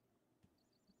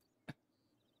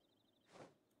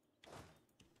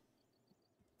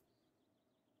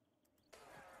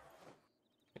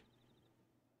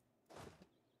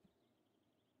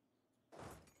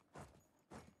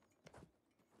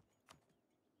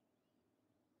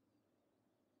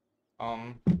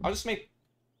 I'll just make...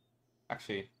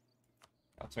 Actually,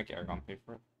 let's make Aragon pay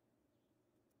for it.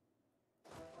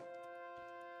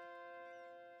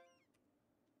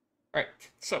 Alright,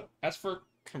 so, as for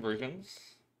conversions...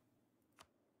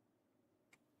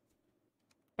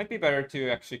 Might be better to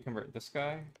actually convert this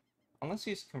guy. Unless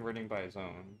he's converting by his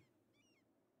own.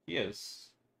 He is.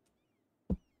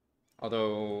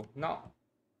 Although, not,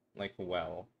 like,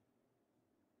 well.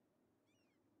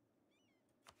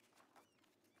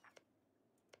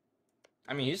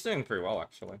 I mean, he's doing pretty well,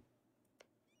 actually.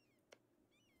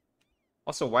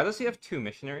 Also, why does he have 2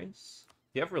 missionaries?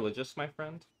 Do you have religious, my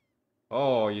friend?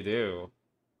 Oh, you do.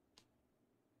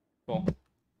 Cool.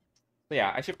 So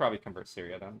yeah, I should probably convert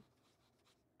Syria then.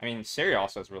 I mean, Syria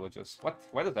also has religious. What?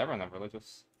 Why does everyone have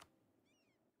religious?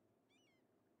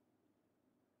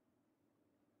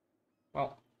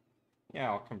 Well,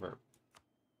 yeah, I'll convert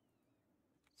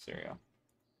Syria.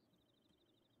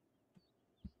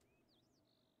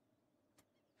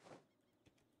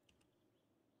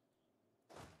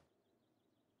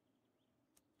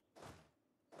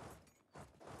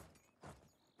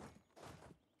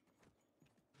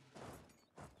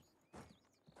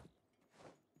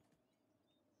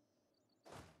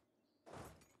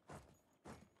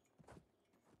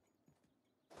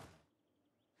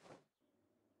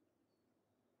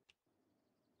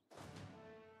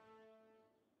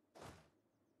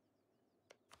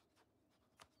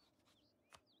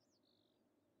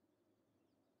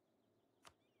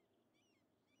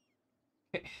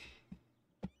 Okay.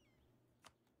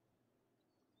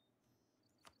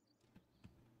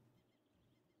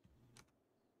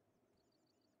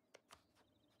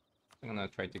 I'm gonna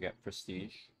try to get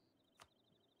prestige.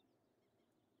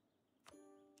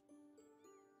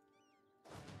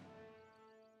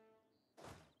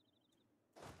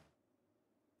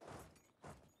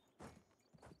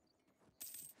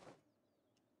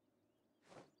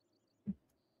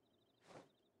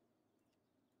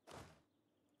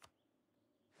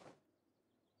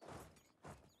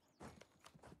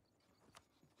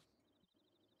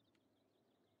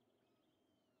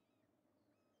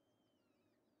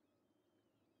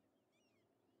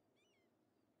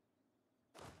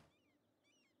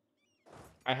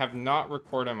 I have not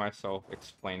recorded myself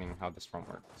explaining how this one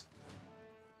works.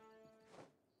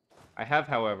 I have,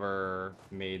 however,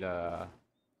 made a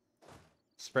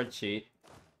spreadsheet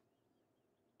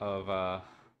of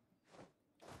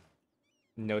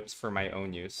notes for my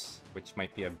own use, which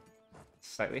might be a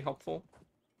slightly helpful.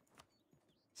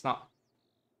 It's not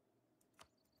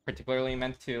particularly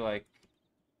meant to like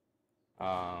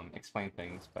explain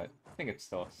things, but I think it's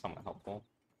still somewhat helpful.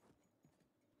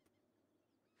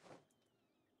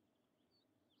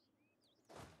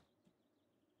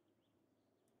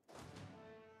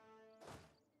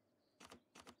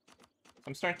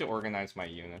 I'm starting to organize my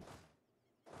unit.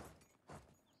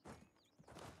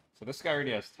 So this guy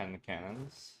already has 10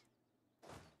 cannons.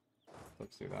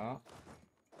 Let's do that.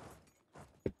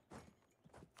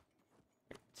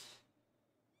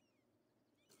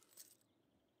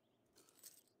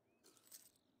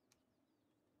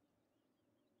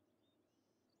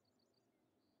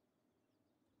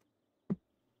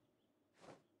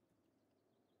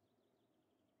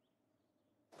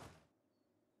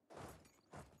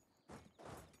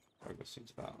 Where go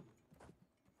siege that?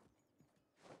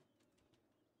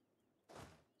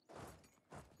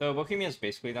 So Bohemia is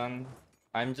basically done.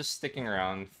 I'm just sticking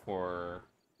around for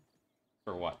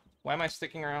what? Why am I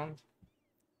sticking around?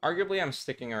 Arguably, I'm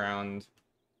sticking around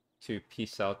to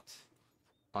peace out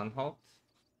Anhalt.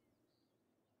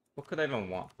 What could I even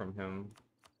want from him?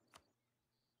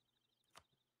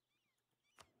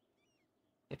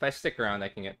 If I stick around, I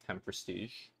can get 10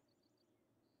 prestige.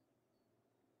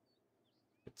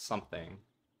 It's something.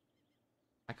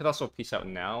 I could also peace out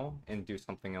now and do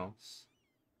something else.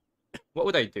 What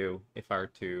would I do if I were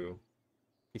to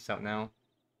peace out now?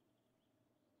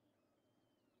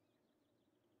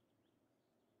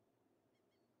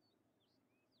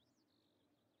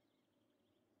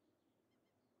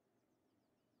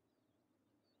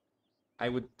 I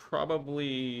would probably...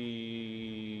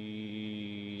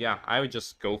 Yeah, I would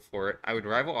just go for it. I would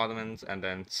rival Ottomans and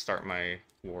then start my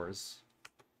wars.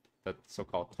 The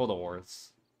so-called total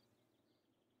wars.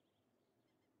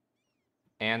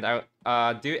 And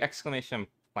I do exclamation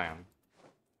plan.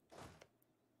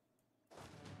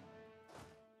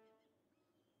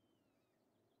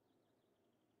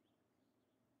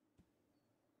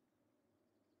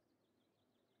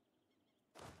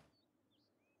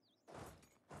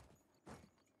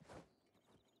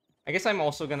 I guess I'm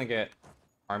also gonna get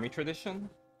army tradition.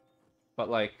 But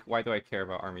like, why do I care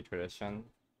about army tradition?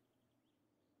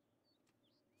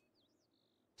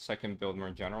 So I can build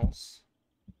more generals.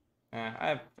 I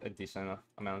have a decent enough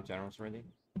amount of generals already.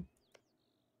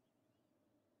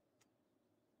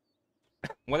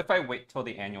 What if I wait till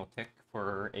the annual tick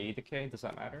for AE decay? Does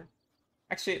that matter?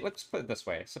 Actually, let's put it this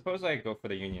way. Suppose I go for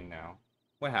the Union now.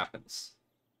 What happens?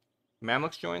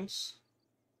 Mamluks joins,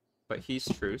 but he's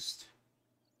truced.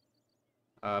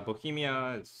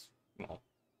 Bohemia is, well,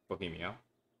 Bohemia.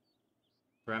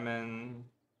 Bremen.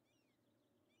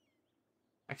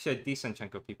 Actually, a decent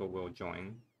chunk of people will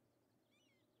join.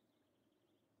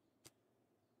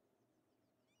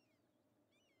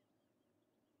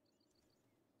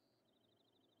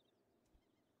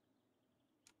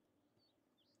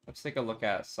 Let's take a look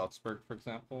at Salzburg, for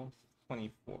example.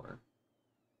 24.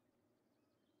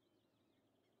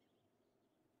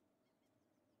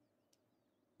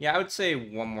 Yeah, I would say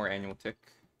one more annual tick.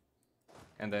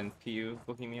 And then PU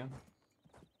Bohemia.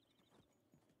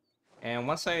 And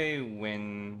once I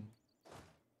win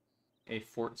a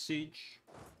fort siege,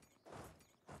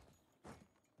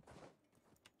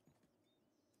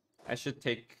 I should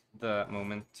take the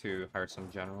moment to hire some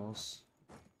generals.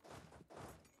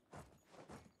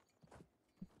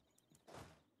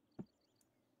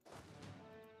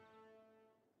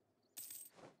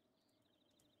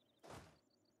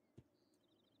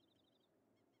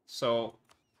 So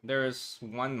there's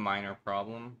one minor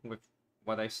problem with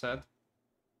what I said.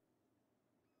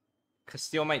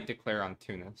 Castile might declare on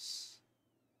Tunis.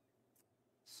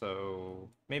 So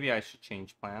maybe I should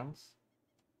change plans.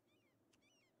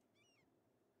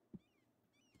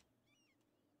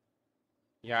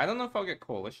 Yeah, I don't know if I'll get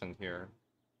coalitioned here.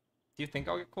 Do you think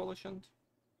I'll get coalitioned?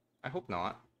 I hope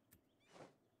not.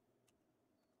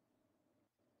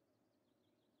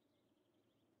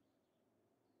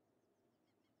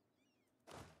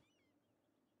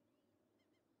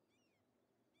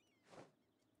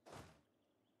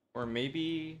 Or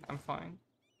maybe I'm fine.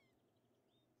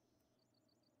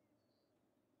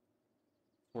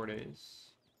 4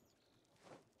 days.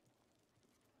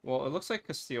 Well, it looks like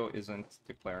Castile isn't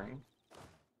declaring.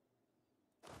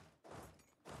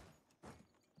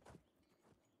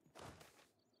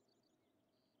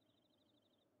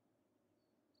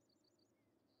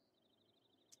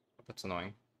 That's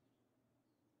annoying.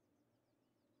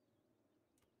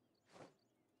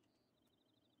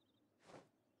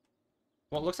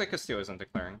 Well, it looks like Castile isn't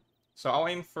declaring. So I'll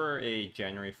aim for a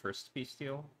January 1st peace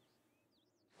deal.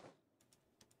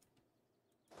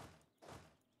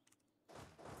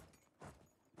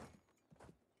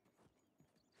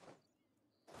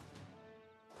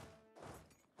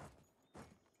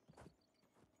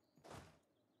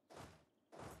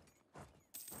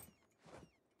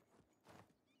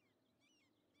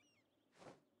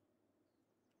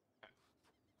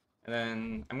 And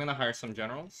then I'm gonna hire some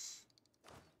generals.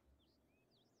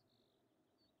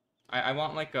 I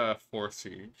want like a 4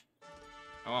 siege.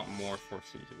 I want more 4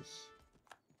 sieges.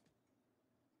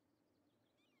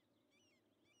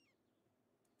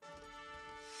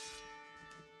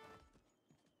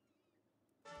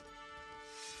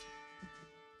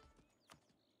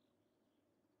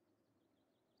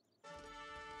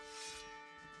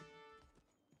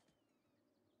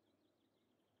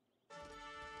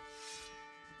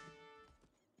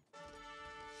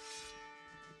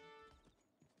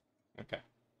 Okay,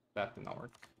 that did not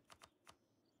work.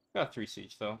 Got 3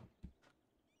 siege though.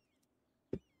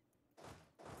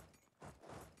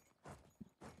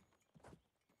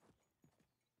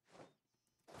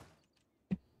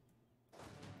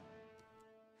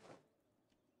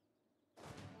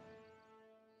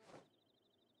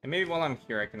 And maybe while I'm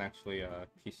here, I can actually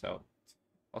peace out.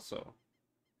 Also,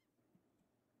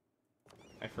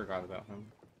 I forgot about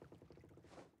him.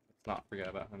 Let's not forget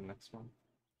about him next one.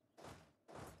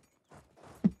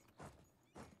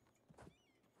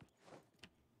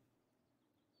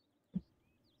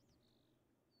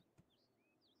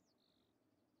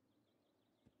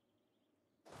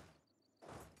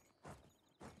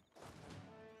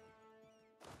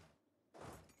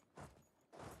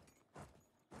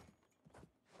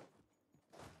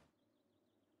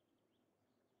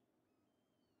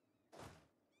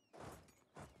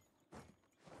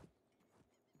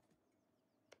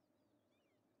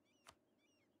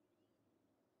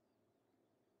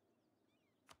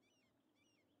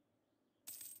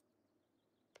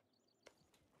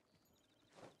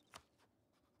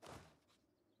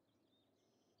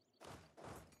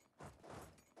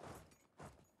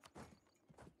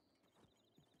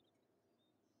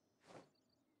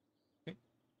 Okay.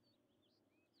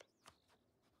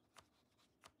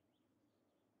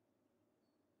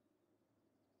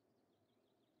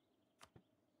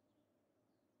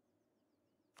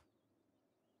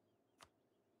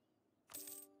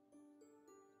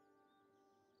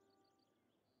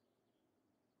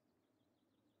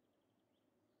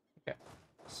 Okay.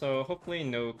 So hopefully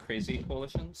no crazy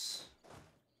coalitions.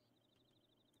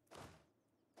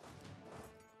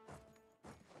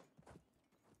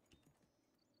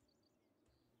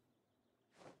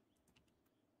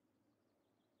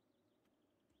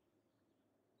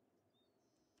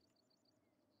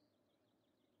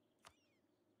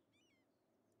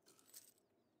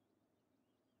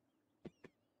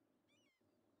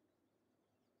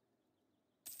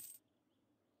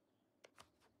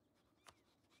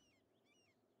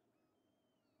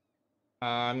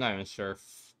 I'm not even sure if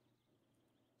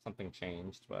something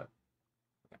changed, but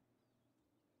okay.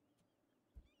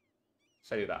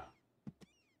 So I do that.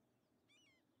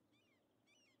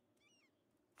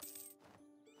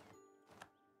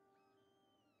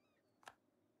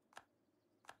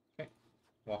 Okay,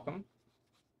 welcome.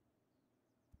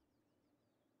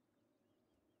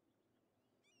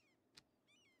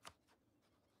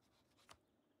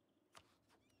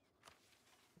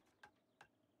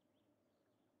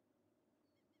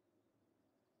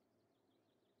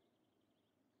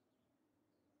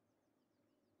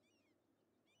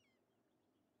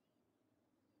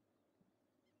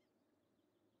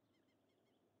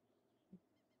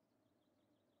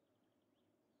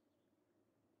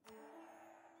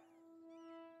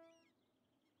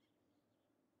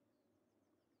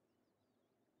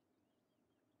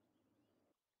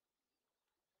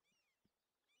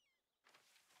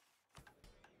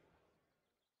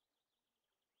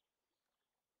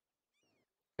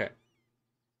 Okay.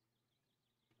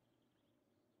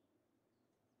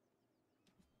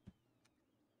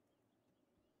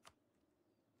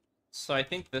 So I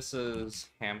think this is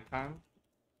ham time.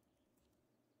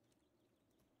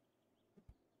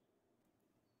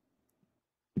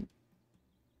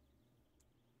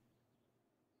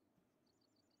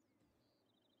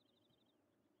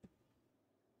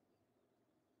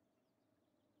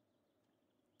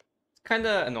 It's kind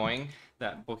of annoying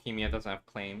that Bohemia doesn't have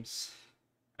claims.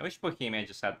 I wish Bohemia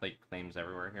just had like claims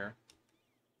everywhere here.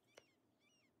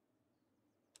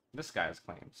 This guy has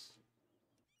claims.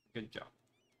 Good job.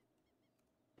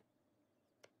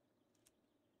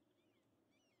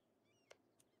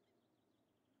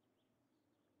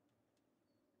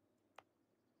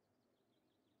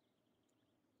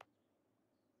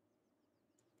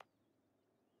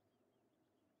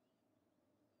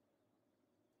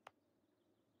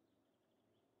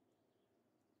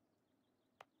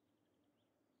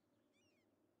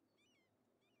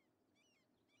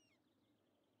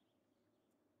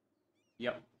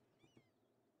 Yep.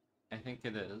 I think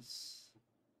it is.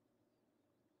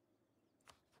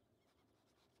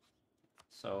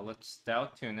 So let's Dow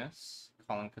Tunis,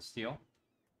 Colin Castile.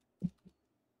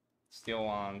 Steel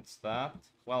wants that.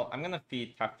 Well, I'm gonna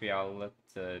feed Caprialet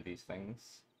to these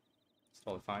things. It's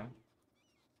totally fine.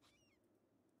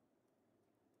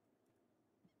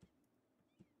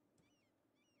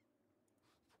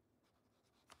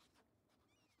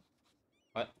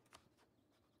 What?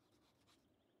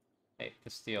 Hey,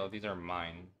 Castile, these are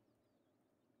mine.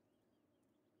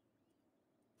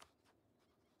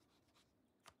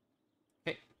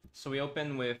 Okay, so we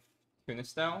open with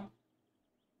Tunis now.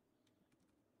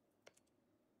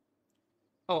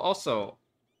 Oh, also,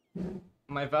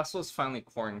 my vessel's finally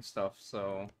coring stuff,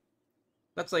 so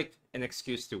that's like an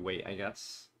excuse to wait, I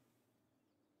guess.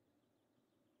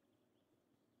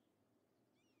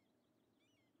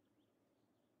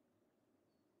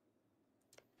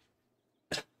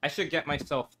 I should get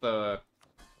myself the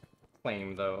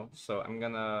claim though, so I'm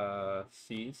gonna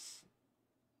seize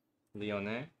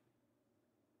Lyonnais.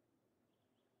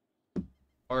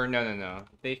 Or no.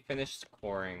 They finished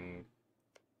coring.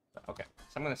 Okay,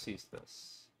 so I'm gonna seize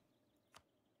this.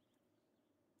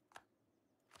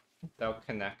 That'll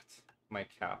connect my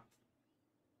cap.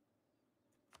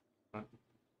 Huh?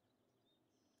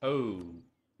 Oh,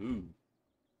 ooh.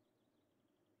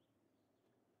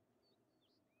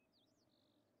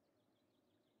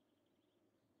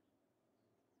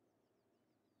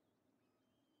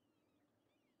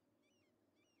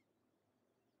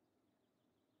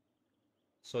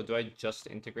 So do I just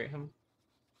integrate him?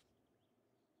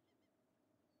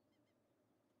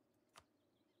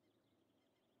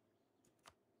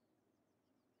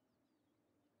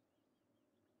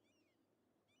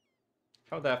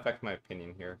 How would that affect my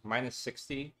opinion here? Minus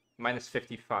 60, minus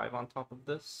 55 on top of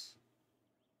this.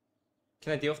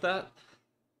 Can I deal with that?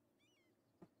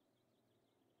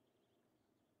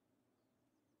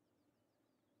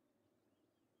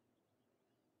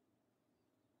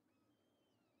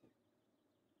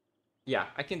 Yeah,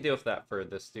 I can deal with that for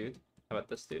this dude. How about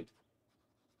this dude?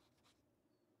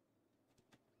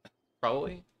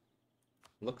 Probably.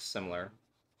 Looks similar.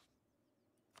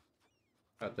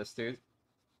 How about this dude?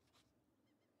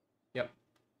 Yep.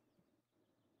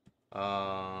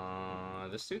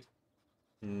 This dude?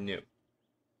 No.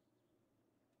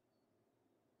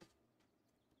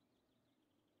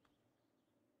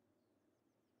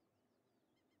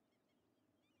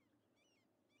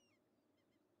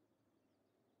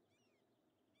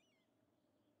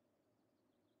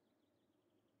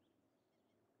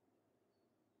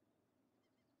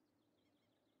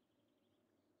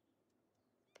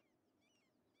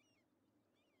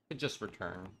 Could just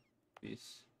return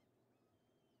these.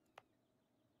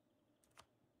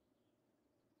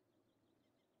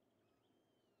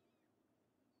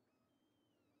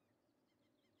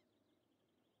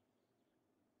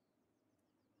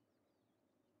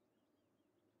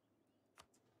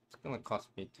 It's gonna cost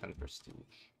me 10 prestige.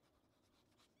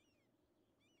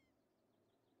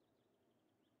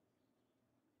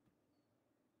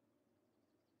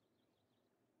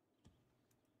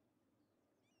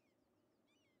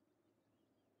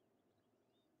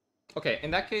 Okay,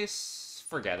 in that case,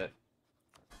 forget it.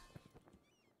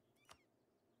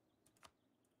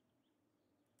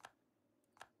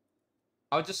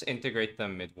 I'll just integrate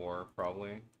them mid-war,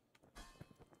 probably.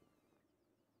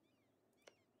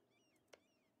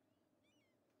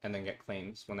 And then get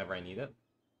claims whenever I need it.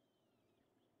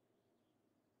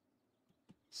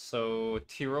 So,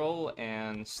 Tyrol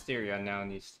and Styria now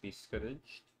needs to be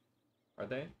scourged. Are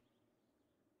they?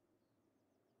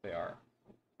 They are.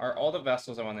 Are all the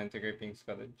vessels I want to integrate being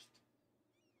scourged?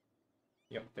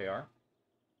 Yep, they are.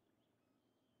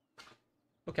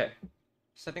 Okay.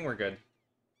 So I think we're good.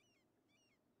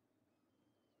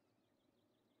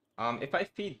 If I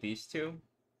feed these two,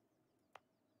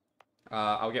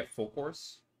 I'll get full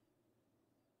course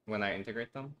when I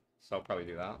integrate them. So I'll probably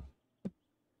do that.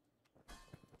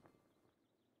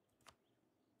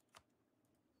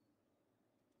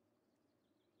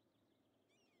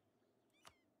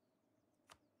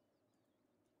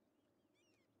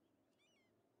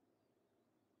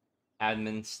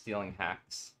 Admin stealing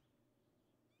hacks.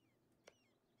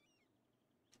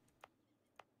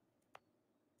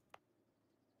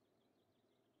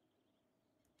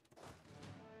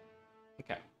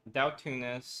 Okay. Dow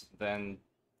Tunis, then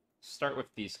start with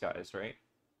these guys, right?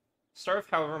 Start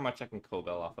with however much I can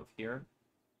Cobel off of here.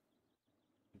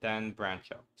 Then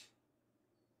branch out.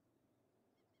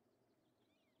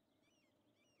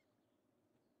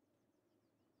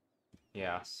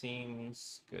 Yeah,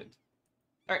 seems good.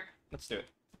 Alright, let's do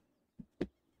it.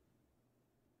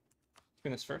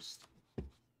 Tunis first.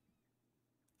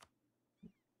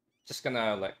 Just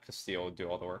gonna let Castile do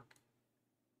all the work.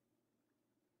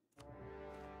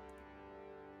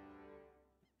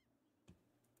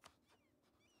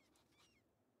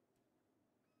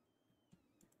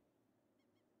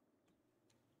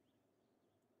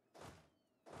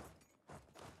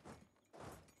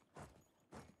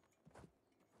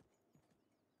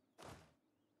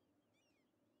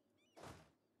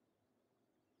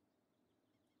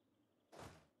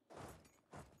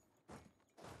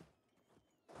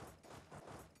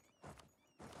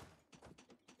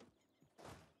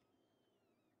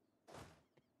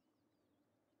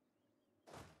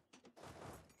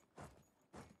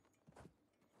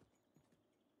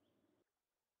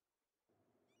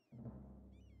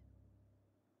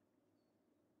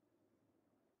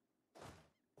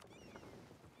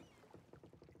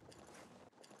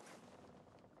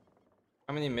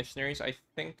 How many missionaries? I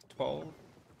think 12.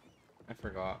 I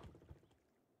forgot.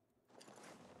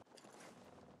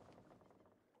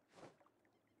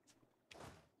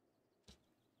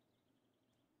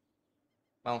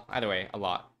 Well, either way, a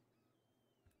lot.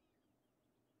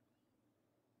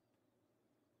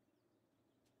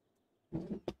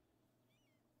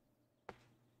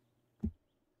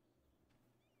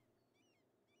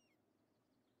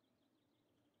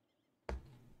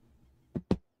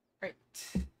 Right.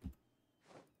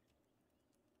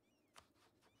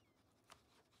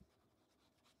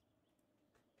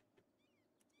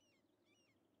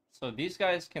 So these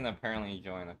guys can apparently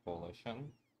join a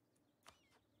coalition.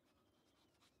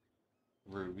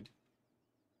 Rude.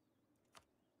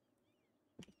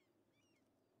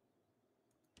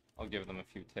 I'll give them a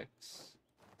few ticks.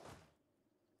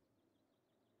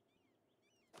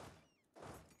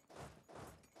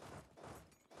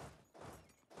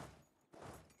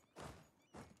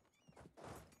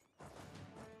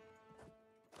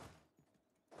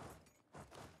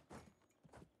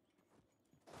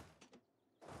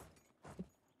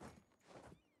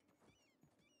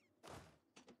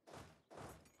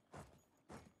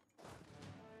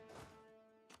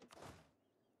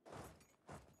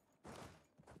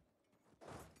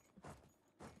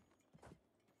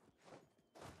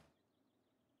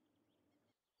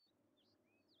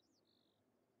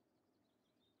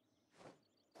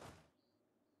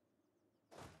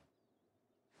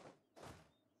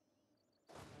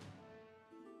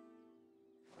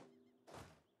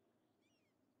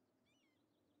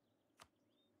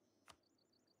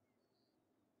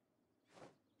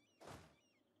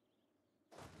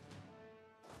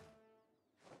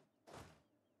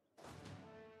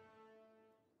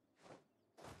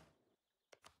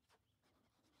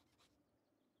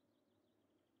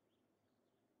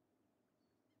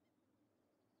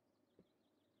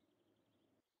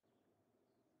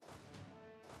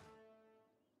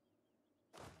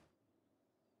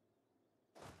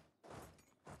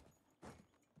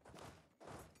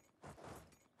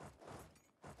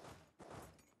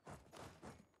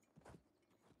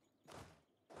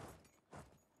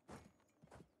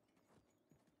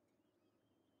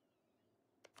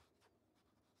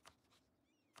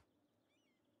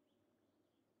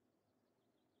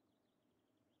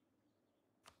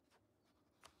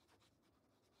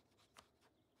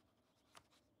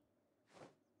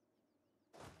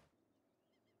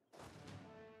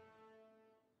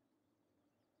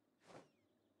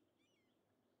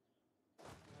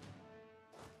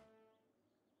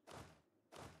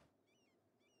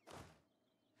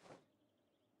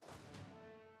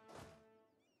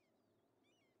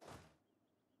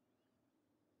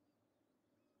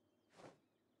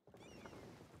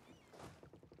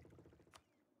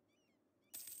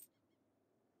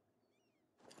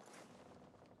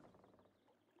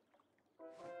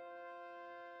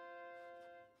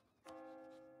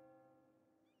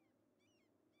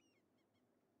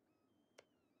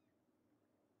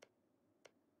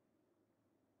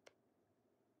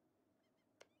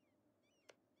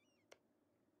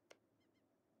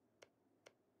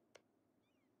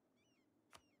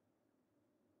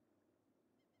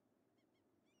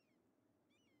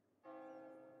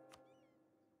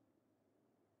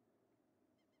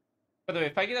 By the way,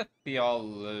 if I get a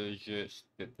theologist,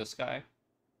 this guy,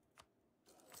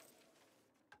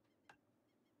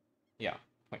 yeah,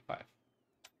 0.5.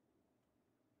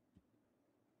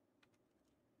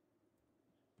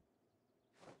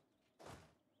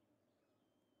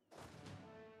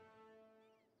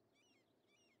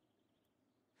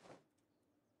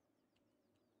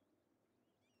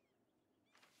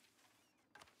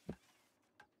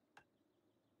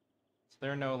 So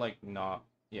there are no like not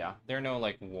yeah, there are no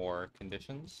like war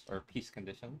conditions or peace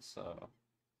conditions, so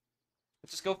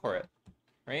let's just go for it.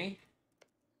 Ready?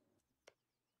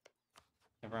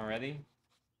 Everyone ready?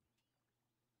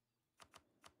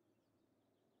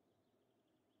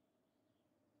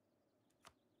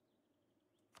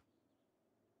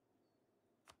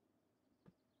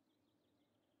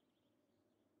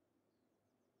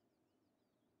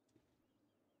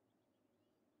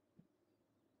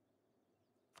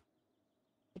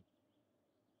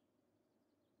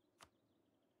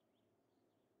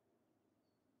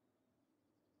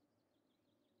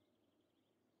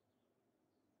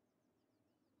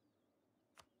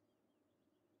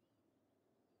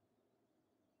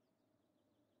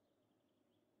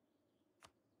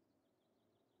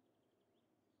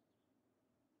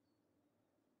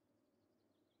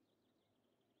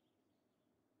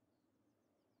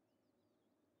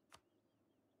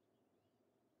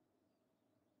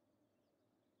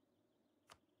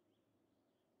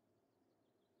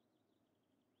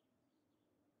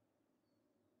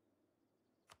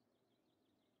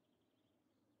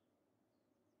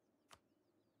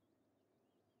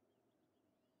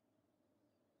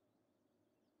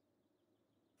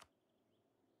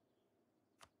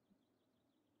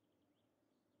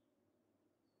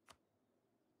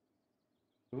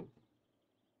 Ooh.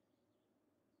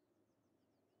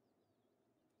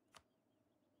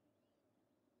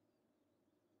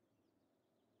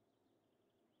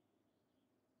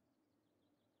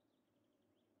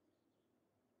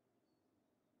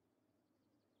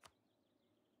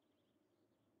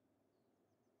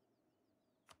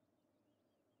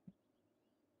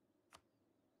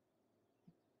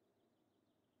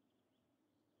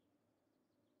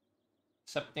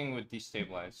 Accepting would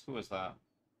destabilize. Who was that?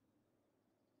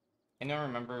 Anyone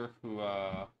remember who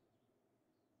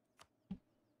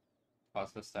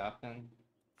caused this to happen?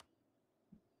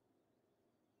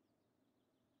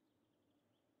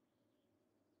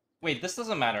 Wait, this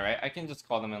doesn't matter, right? I can just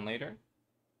call them in later.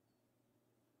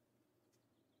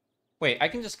 Wait, I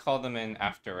can just call them in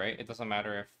after, right? It doesn't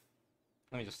matter if...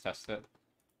 Let me just test it.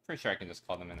 Pretty sure I can just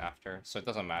call them in after, so it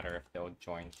doesn't matter if they'll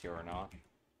join here or not.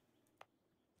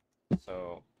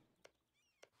 So...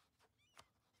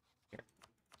 Here.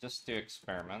 Just do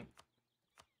experiment.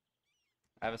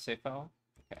 I have a save file?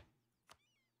 Okay.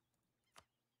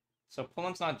 So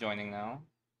Poland's not joining now.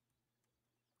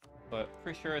 But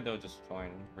pretty sure they'll just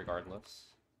join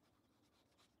regardless.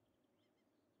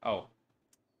 Oh.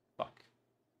 Fuck.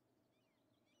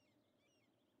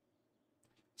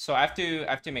 So I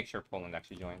have to make sure Poland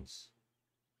actually joins.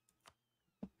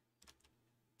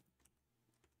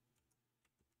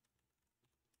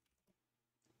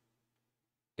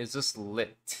 Is this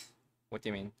lit? What do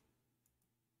you mean?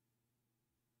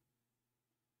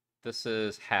 This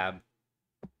is Hab.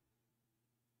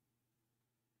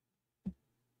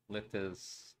 Lit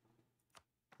is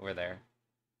over there.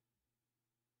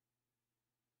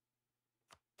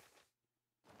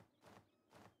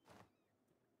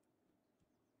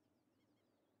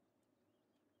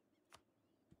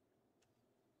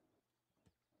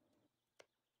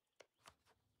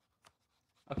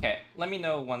 Okay, let me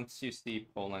know once you see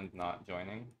Poland not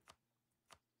joining.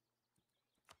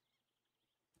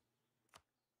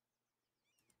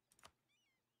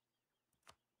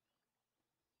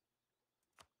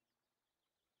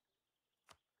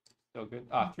 Still good.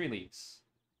 Ah, 3 leads.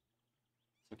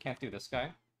 So can't do this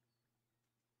guy.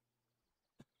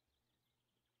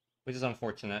 Which is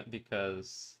unfortunate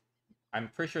because I'm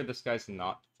pretty sure this guy's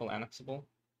not full annexable.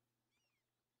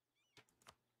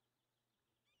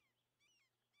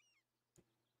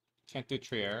 Can't do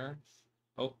Trier.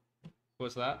 Oh, what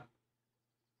was that?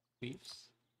 Leaves.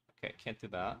 Okay, can't do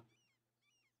that.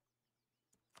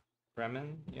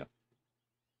 Bremen, yep.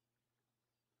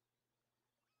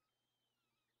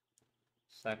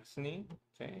 Saxony,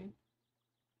 okay.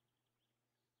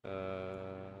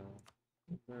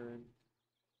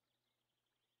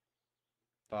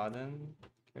 Baden,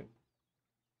 okay.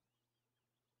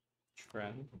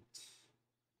 Trent.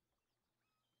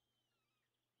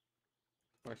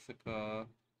 Corsica.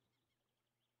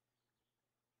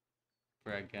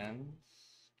 Bregenz.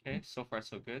 Okay, so far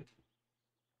so good.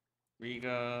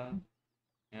 Riga.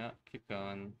 Yeah, keep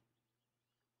going.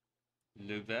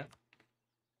 Lübeck.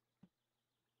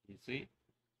 Easy.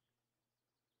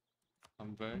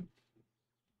 Hamburg.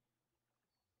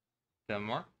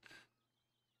 Denmark.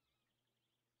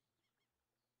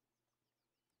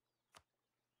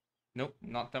 Nope,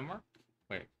 not Denmark.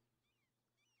 Wait.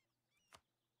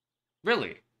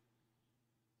 Really?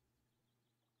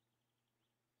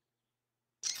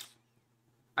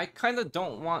 I kind of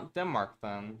don't want Denmark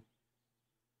then.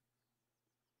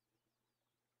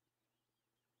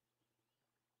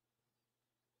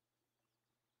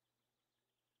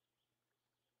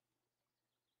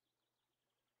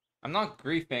 I'm not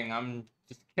griefing, I'm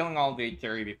just killing all the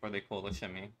Jerry before they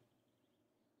coalition me.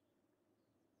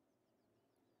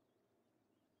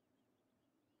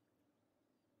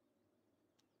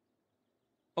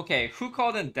 Okay, who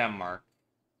called in Denmark?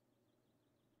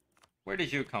 Where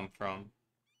did you come from?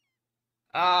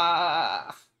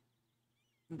 Ah,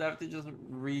 do I have to just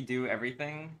redo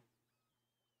everything?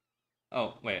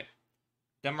 Oh, wait.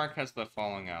 Denmark has the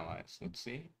following allies. Let's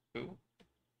see. Who?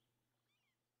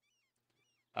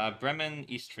 Bremen,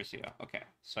 East Frisia. Okay,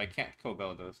 so I can't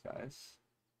co-go those guys.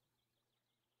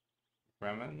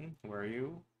 Bremen, where are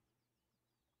you?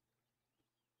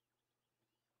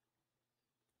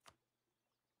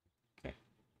 Okay,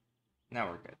 now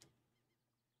we're good.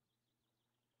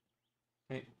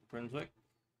 Okay, Brunswick.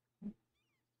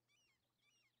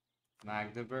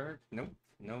 Magdeburg. Nope,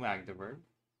 no Magdeburg.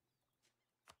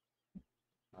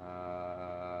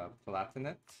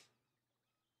 Palatinate.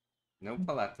 No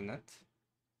Palatinate.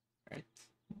 Right.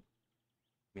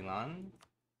 Milan.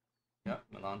 Yep,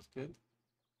 Milan's good.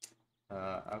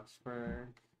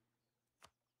 Augsburg.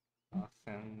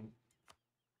 Aachen.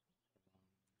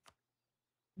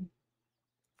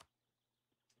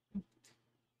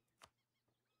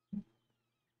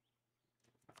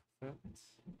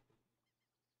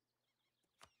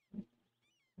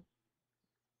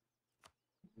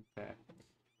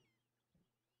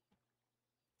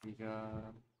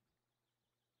 Riga.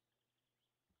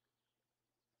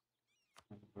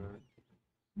 Hamburg.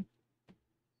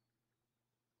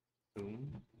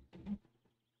 Boom.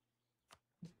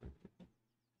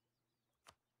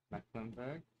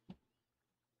 Mecklenburg.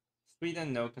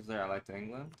 Sweden, no, because they're allied to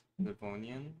England.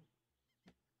 Livonian.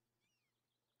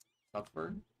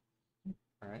 Salzburg.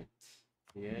 Alright.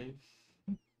 Liège.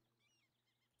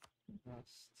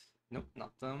 Rust. Nope,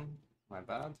 not them. My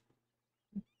bad.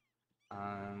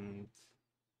 And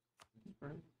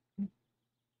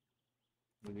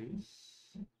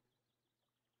Toulouse.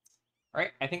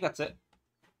 Alright, I think that's it.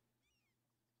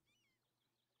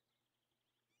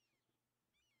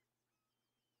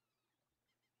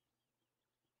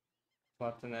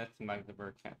 Palatinate,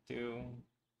 Magdeburg can't do.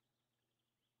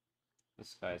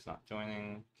 This guy's not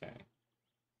joining. Okay.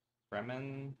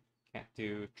 Bremen can't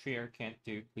do. Trier can't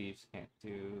do. Cleves can't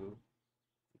do.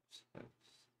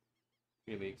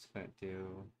 Felix couldn't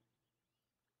do.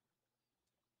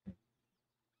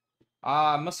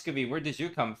 Muscovy, where did you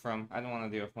come from? I don't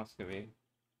want to deal with Muscovy.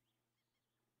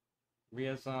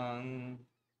 Ryazan.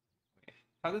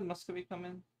 How did Muscovy come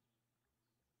in?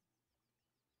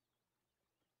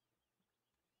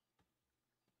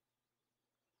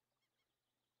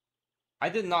 I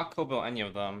did not co-build any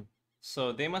of them,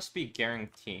 so they must be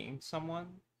guaranteeing someone.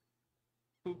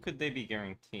 Who could they be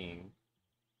guaranteeing?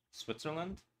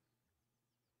 Switzerland?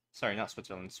 Sorry, not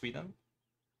Switzerland, Sweden?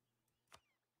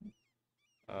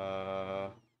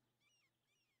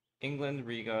 England,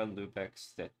 Riga, Lubeck,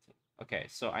 Stettin. Okay,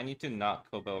 so I need to not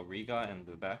co-build Riga and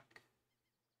Lubeck.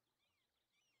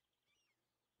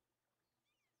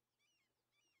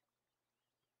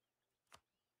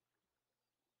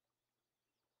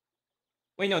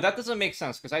 Wait, no, that doesn't make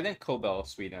sense, because I didn't co-build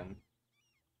Sweden.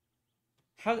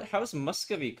 How's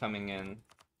Muscovy coming in?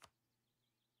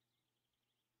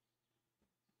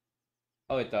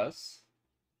 Oh, it does?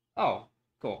 Oh,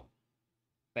 cool.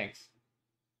 Thanks.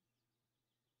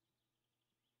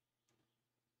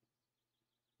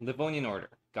 Livonian order.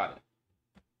 Got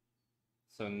it.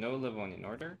 So no Livonian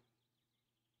order.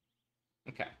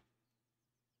 Okay.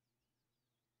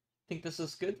 Think this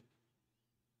is good?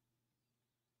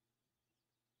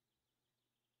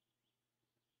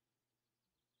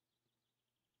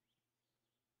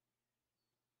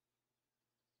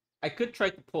 I could try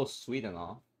to pull Sweden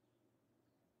off.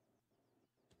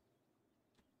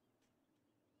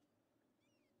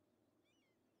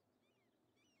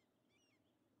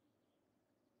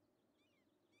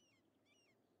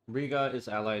 Riga is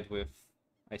allied with...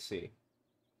 I see.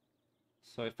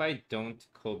 So if I don't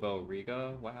co-build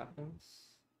Riga, what happens?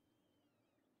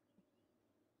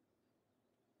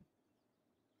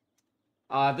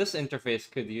 This interface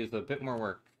could use a bit more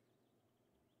work.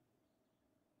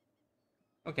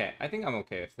 Okay, I think I'm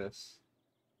okay with this.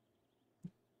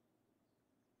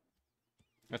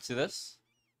 Let's do this.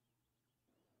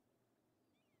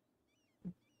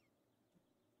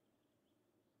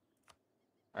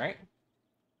 Alright.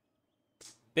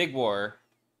 Big war.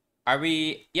 Are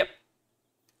we... Yep.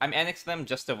 I'm annexing them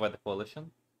just to avoid the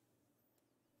coalition.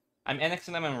 I'm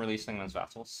annexing them and releasing them as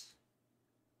vassals.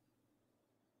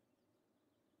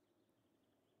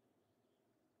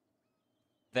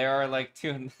 There are like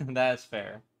two... That is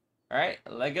fair. Alright,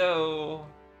 let go!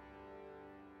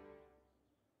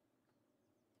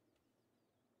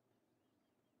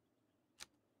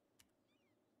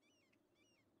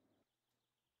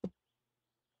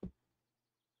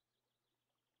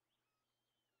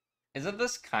 Isn't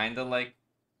this kind of like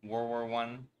World War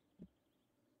One?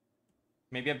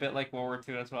 Maybe a bit like World War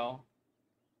Two as well?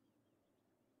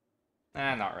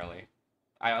 Not really.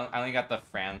 I only got the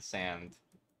France and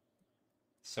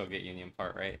Soviet Union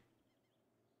part, right?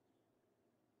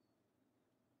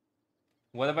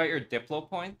 What about your Diplo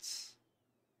points?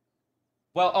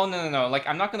 Well, oh no. Like,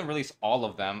 I'm not going to release all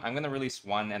of them. I'm going to release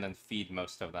one and then feed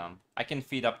most of them. I can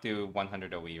feed up to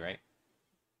 100 OE, right?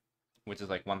 Which is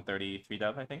like 133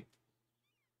 dev, I think.